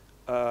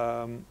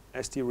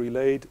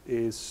 Strelate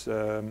is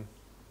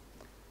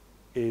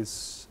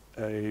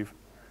a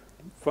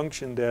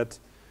function that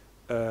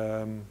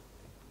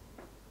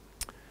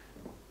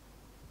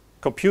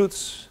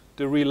computes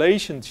the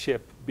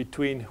relationship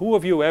between, who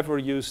of you ever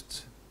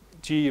used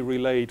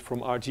grelate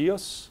from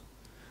RGeos?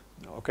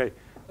 Okay.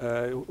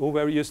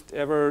 Who used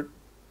ever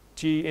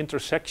G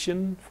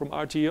intersection from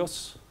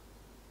RGeos?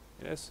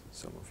 Yes,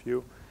 some of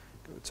you.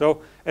 Good.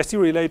 So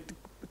strelate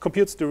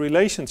computes the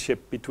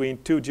relationship between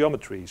two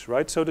geometries,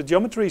 right? So the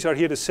geometries are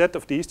here the set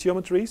of these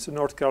geometries, the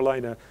North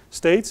Carolina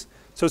states.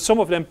 So some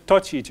of them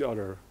touch each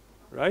other,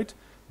 right?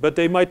 But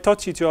they might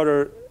touch each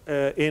other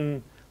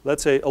in,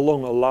 let's say,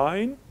 along a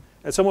line.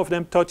 And some of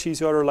them touch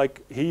each other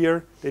like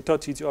here, they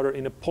touch each other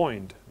in a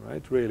point,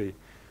 right, really.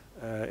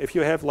 If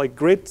you have like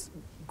grid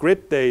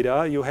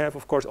data, you have,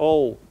 of course,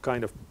 all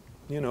kind of,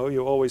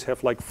 you always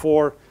have like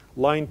 4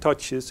 line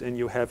touches and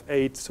you have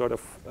 8 sort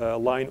of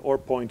line or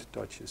point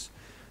touches.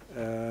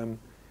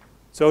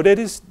 So that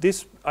is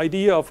this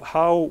idea of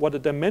what the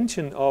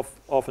dimension of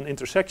an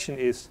intersection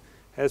is,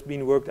 has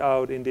been worked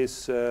out in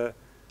this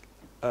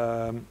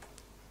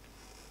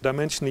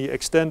dimensionally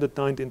extended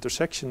 9th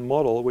intersection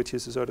model, which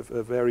is a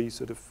very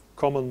sort of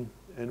common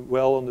and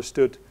well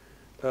understood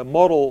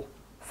model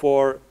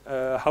for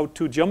how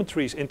two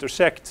geometries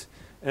intersect.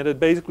 And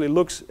it basically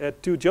looks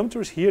at two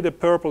geometries, here the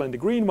purple and the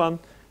green one,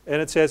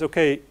 and it says,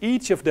 okay,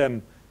 each of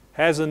them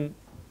has an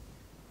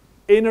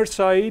inner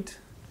side,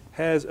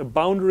 has a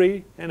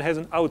boundary, and has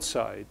an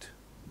outside,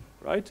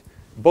 right?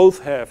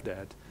 Both have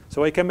that.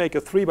 So I can make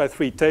a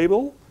 3x3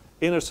 table,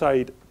 inner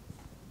side,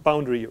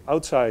 boundary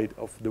outside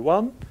of the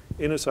one,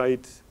 inner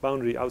side,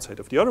 boundary outside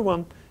of the other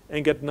one,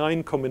 and get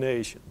 9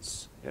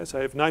 combinations. Yes,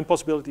 I have 9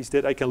 possibilities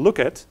that I can look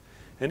at,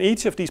 and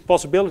each of these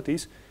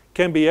possibilities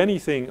can be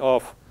anything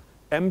of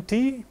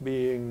empty,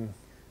 being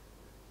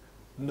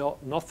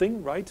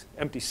nothing, right?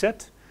 Empty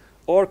set,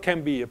 or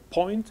can be a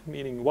point,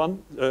 meaning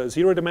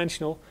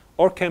 0-dimensional,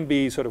 or can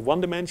be sort of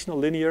 1-dimensional,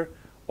 linear,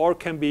 or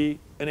can be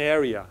an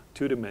area,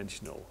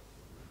 2-dimensional.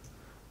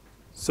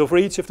 So for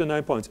each of the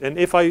 9 points. And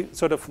if I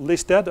sort of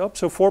list that up,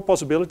 so 4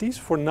 possibilities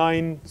for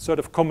 9 sort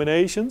of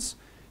combinations,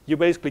 you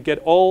basically get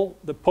all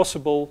the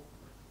possible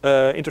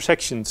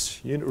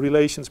intersections,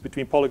 relations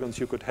between polygons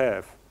you could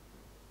have.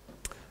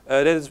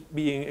 That is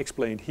being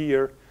explained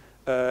here.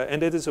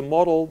 And it is a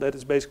model that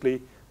is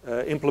basically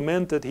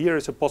implemented. Here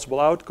is a possible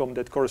outcome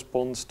that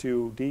corresponds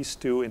to these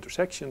 2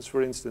 intersections,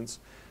 for instance.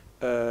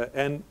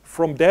 And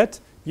from that,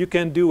 you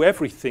can do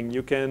everything.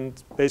 You can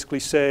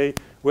basically say,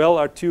 well,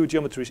 are 2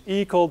 geometries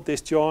equal,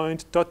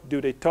 disjoint,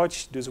 do they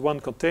touch, does one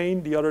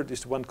contain the other,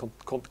 does one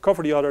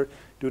cover the other,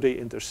 do they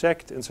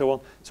intersect, and so on.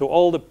 So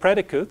all the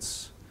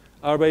predicates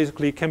are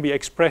basically can be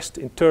expressed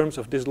in terms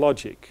of this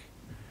logic.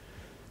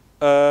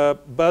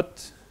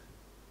 But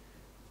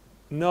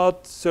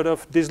not sort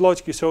of this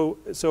logic.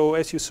 So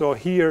as you saw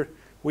here,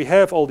 we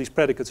have all these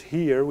predicates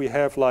here. We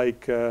have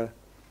like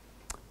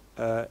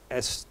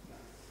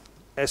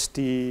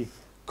ST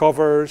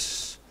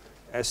covers,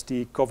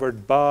 ST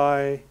covered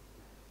by,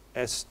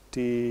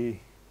 ST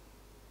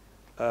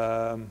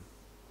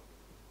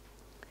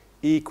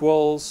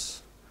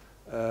equals,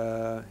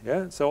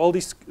 Yeah, so all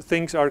these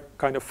things are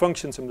kind of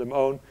functions on their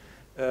own.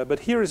 But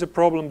here is a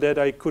problem that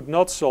I could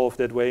not solve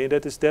that way, and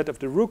that is that of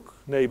the rook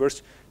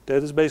neighbors.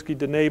 That is basically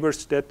the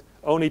neighbors that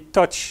only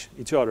touch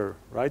each other,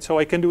 right? So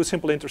I can do a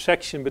simple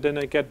intersection, but then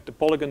I get the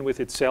polygon with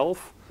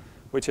itself,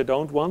 which I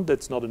don't want.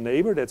 That's not a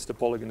neighbor, that's the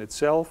polygon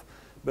itself.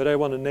 But I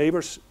want the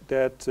neighbors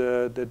that,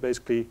 that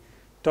basically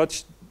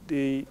touch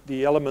the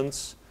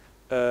elements.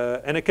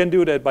 And I can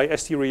do that by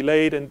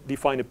strelate and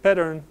define a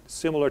pattern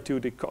similar to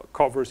the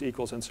covers,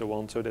 equals, and so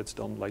on. So that's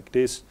done like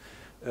this.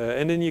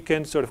 And then you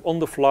can sort of on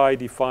the fly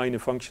define a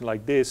function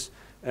like this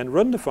and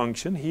run the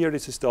function. Here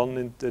this is done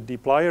in the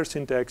dplyr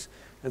syntax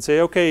and say,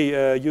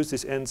 okay, use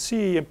this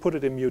nc and put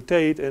it in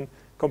mutate and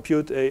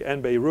compute a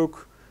nbay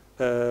rook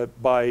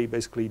by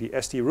basically the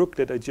strrook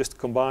that I just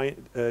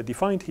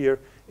defined here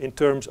in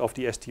terms of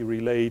the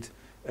strelate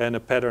and a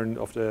pattern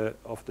of the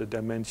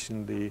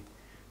dimension, the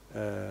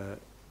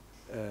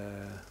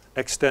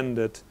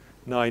extended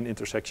 9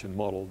 intersection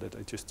model that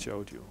I just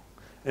showed you.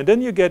 And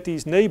then you get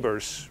these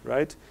neighbors,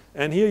 right?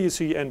 And here you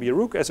see nb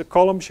rook as a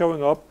column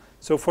showing up.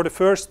 So for the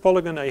first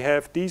polygon I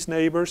have these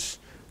neighbors,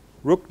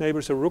 rook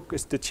neighbors. A rook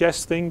is the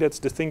chess thing, that's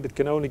the thing that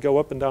can only go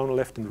up and down,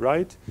 left and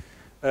right.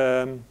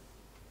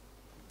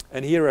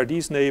 And here are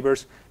these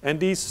neighbors, and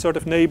these sort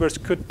of neighbors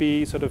could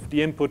be sort of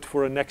the input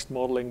for a next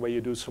modeling where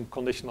you do some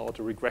conditional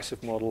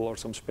autoregressive model or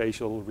some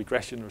spatial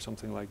regression or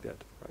something like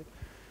that,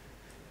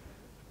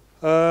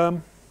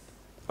 right?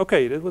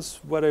 Okay, that was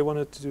what I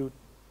wanted to do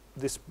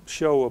this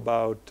show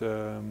about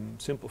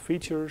simple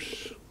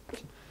features.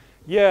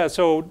 Yeah,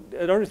 so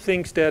there are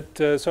things that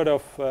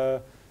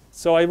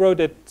so I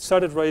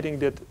started writing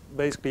that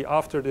basically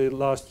after the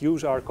last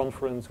USAR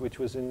conference, which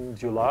was in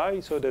July.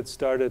 So that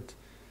started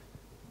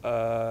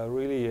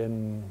really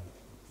in,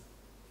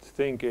 I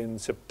think in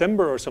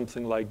September or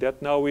something like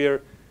that. Now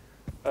we're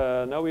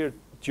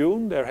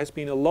June. There has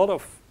been a lot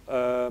of,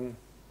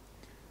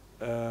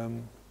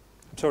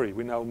 sorry,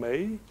 we're now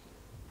May.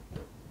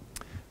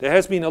 There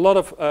has been a lot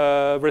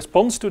of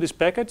response to this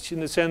package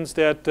in the sense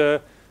that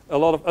a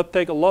lot of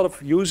uptake, a lot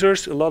of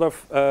users, a lot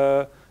of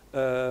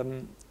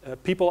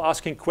people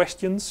asking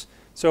questions.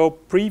 So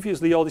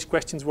previously all these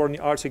questions were in the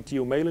ISRIC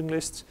Geo mailing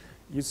lists.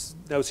 You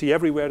now see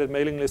everywhere that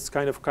mailing lists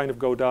kind of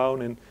go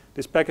down, and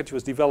this package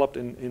was developed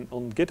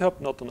on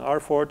GitHub, not on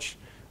RForge.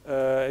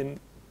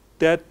 And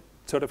that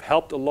sort of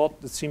helped a lot.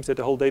 It seems that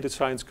the whole data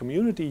science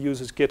community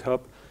uses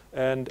GitHub,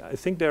 and I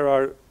think there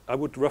are, I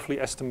would roughly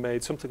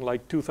estimate something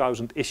like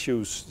 2,000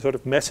 issues, sort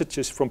of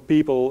messages from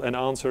people and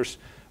answers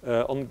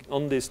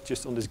on this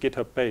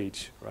GitHub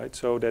page, right?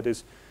 So that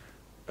is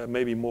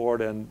maybe more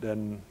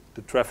than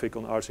the traffic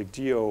on ISRIC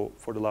Geo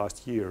for the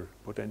last year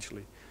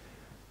potentially.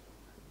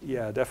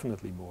 Yeah,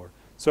 definitely more.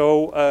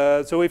 So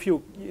so if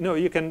you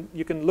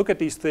can look at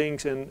these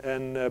things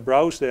and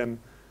browse them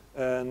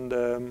and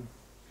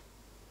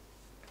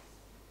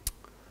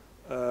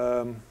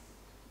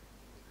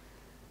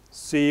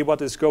see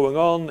what is going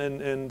on,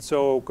 and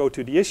so go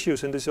to the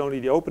issues, and this is only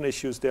the open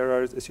issues. There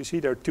are, as you see,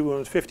 there are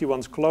 250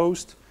 ones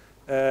closed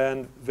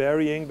and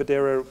varying, but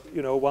there are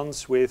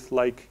ones with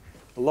like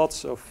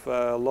lots of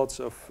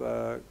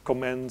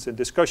comments and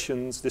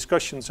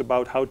discussions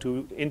about how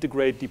to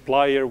integrate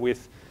dplyr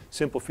with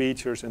simple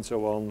features and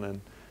so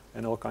on,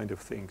 and all kind of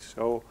things.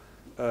 So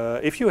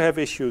if you have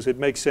issues, it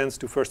makes sense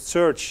to first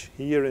search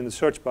here in the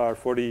search bar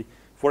for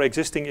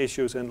existing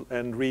issues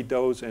and read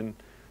those and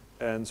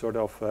sort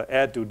of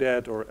add to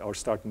that or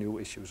start new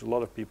issues. A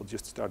lot of people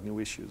just start new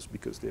issues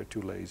because they're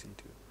too lazy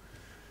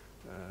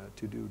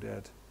to do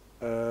that.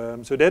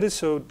 So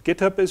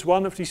GitHub is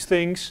one of these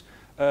things.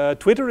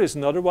 Twitter is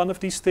another one of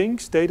these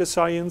things. Data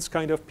science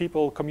kind of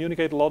people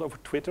communicate a lot over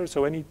Twitter.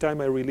 So anytime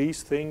I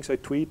release things, I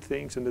tweet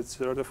things, and it's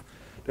sort of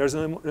there's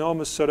an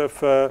enormous sort of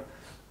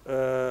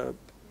fast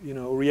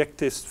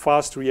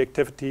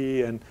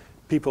reactivity, and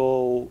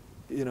people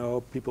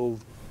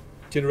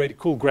generate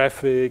cool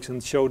graphics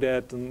and show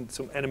that, and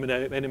some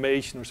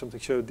animation or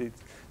something.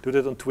 Do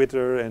that on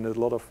Twitter, and a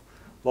lot of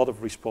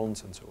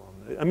response and so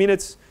on. I mean,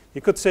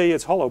 you could say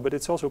it's hollow, but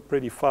it's also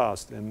pretty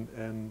fast and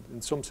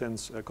in some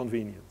sense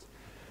convenient.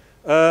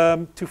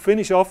 To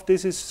finish off,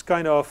 this is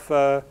kind of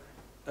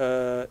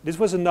this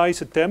was a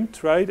nice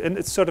attempt, right? And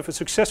it's sort of a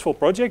successful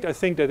project. I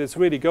think that it's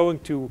really going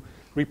to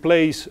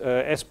replace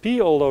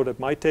SP, although that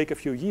might take a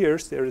few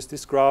years. There is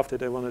this graph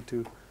that I wanted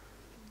to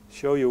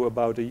show you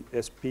about the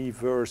SP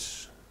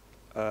verse.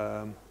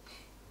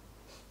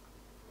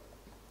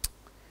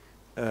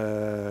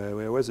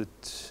 Where was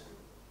it?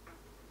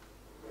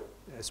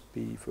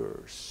 SP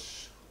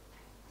verse.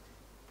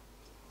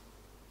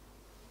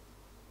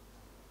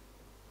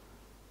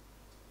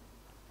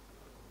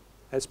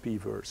 SP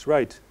verse,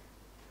 right?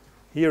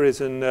 Here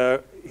is an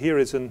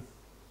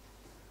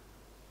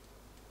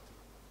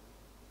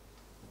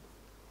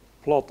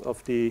plot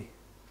of the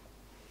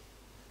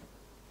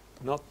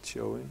not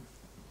showing.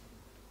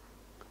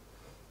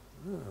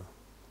 Oh,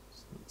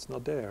 it's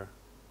not there.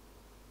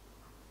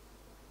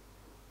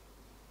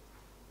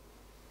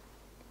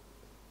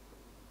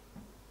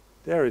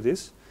 There it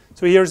is.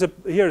 So here's a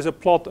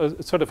plot,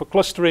 sort of a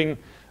clustering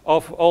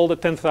of all the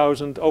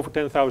 10,000, over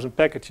 10,000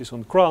 packages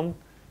on cron.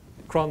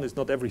 Cron is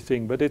not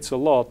everything, but it's a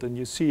lot. And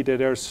you see that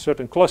there's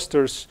certain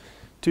clusters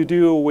to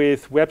do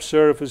with web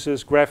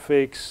services,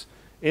 graphics,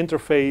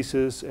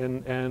 interfaces,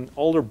 and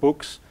older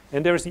books.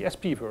 And there's the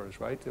SP verse,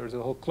 right? There's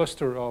a whole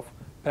cluster of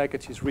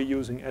packages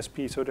reusing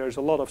SP. So there's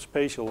a lot of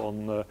spatial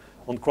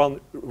on cron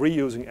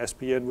reusing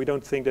SP, and we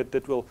don't think that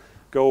that will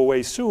go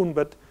away soon.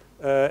 But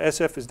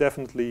SF is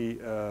definitely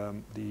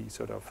the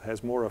sort of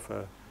has more of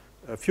a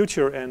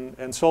future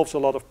and solves a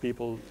lot of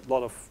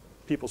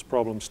people's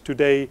problems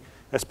today,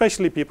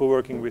 especially people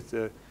working with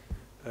the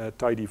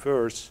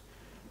tidyverse.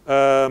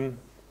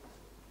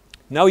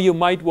 Now you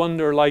might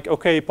wonder, like,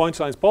 okay,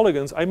 points, lines,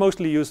 polygons. I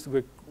mostly use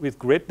with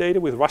grid data,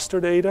 with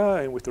raster data,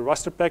 and with the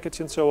raster package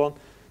and so on.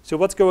 So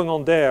what's going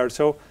on there?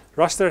 So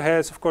raster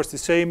has, of course, the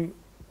same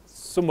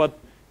somewhat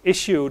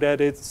issue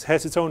that it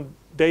has its own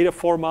data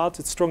format.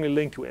 It's strongly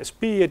linked to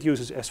SP. It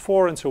uses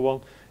S4 and so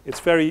on. It's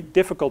very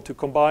difficult to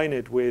combine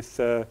it with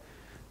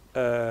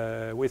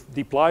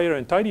dplyr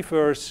and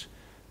tidyverse.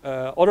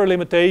 Other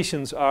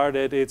limitations are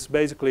that it's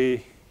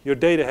basically your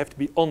data have to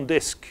be on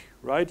disk,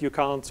 right? You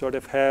can't sort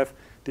of have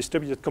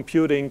distributed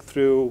computing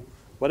through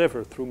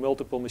whatever, through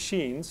multiple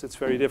machines. It's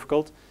very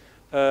difficult.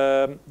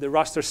 The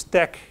raster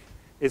stack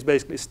is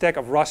basically a stack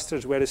of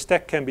rasters where the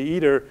stack can be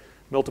either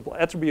multiple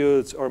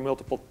attributes or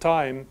multiple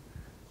time,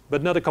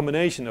 but not a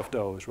combination of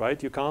those,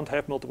 right? You can't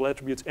have multiple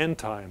attributes and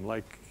time,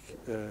 like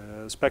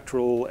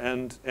spectral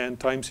and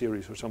time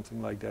series or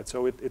something like that.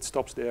 So it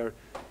stops there.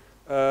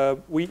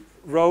 We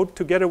wrote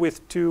together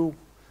with two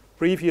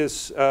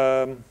previous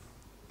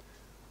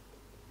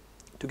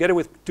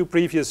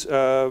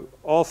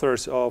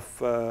authors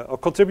of or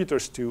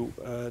contributors to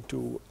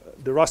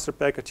the raster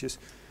packages.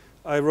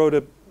 I wrote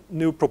a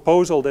new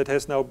proposal that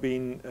has now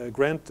been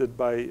granted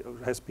by,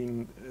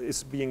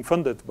 is being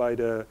funded by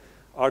the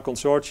R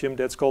consortium.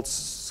 That's called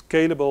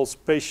Scalable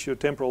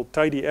Spatiotemporal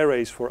Tidy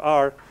Arrays for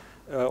R,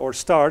 or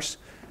STARS.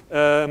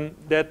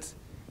 That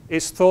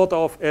is thought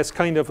of as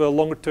kind of a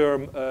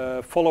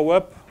longer-term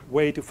follow-up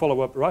way to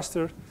follow up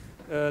raster,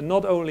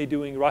 not only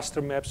doing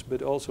raster maps,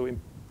 but also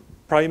in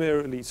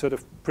primarily sort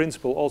of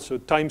principle also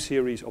time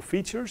series of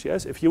features.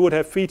 Yes, if you would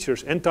have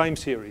features and time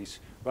series,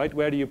 right,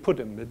 where do you put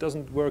them? It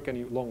doesn't work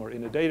any longer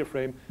in a data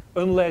frame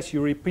unless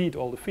you repeat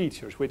all the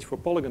features, which for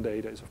polygon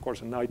data is of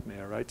course a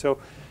nightmare, right? So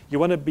you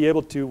want to be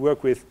able to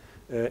work with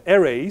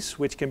arrays,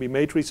 which can be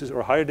matrices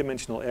or higher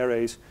dimensional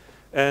arrays.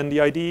 And the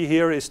idea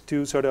here is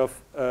to sort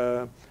of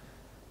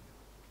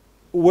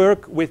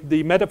work with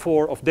the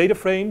metaphor of data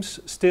frames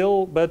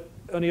still, but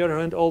on the other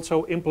hand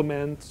also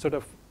implement sort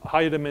of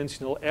higher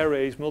dimensional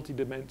arrays,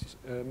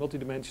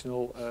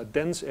 multi-dimensional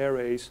dense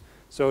arrays,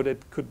 so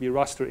that could be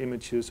raster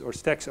images or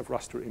stacks of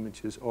raster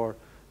images or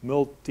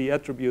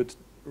multi-attribute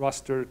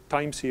raster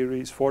time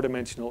series,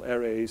 four-dimensional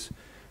arrays,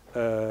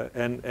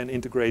 and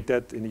integrate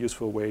that in a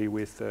useful way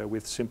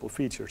with simple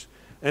features.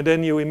 And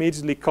then you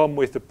immediately come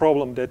with the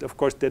problem that, of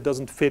course, that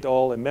doesn't fit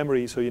all in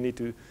memory, so you need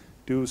to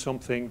do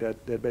something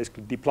that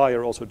basically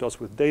dplyr also does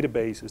with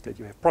databases, that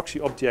you have proxy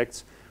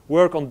objects,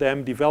 work on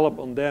them, develop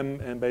on them,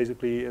 and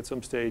basically at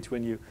some stage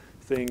when you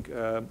think,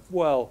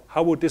 well,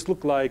 how would this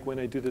look like when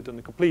I did it on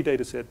a complete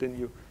data set, then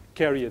you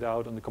carry it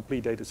out on the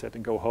complete data set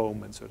and go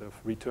home and sort of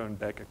return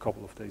back a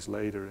couple of days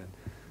later and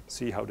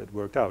see how that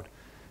worked out.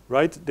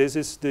 Right? This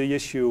is the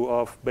issue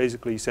of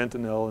basically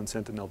Sentinel and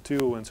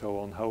Sentinel-2 and so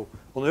on. How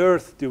on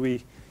earth do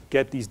we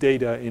get these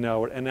data in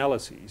our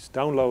analyses?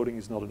 Downloading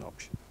is not an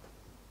option.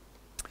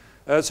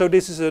 So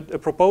this is a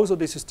proposal.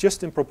 This is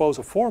just in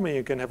proposal form, and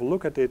you can have a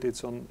look at it.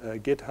 It's on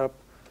GitHub,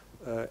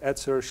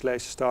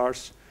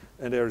 /stars,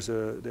 and there's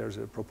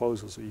a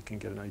proposal, so you can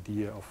get an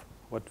idea of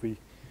what we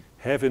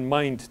have in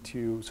mind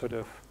to sort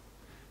of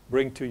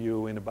bring to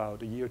you in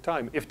about a year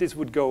time, if this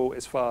would go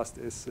as fast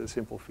as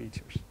simple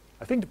features.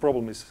 I think the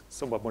problem is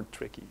somewhat more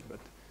tricky, but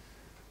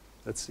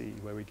let's see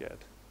where we get.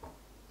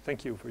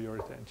 Thank you for your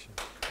attention.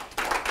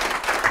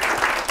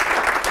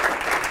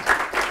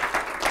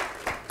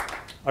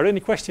 Are there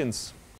any questions?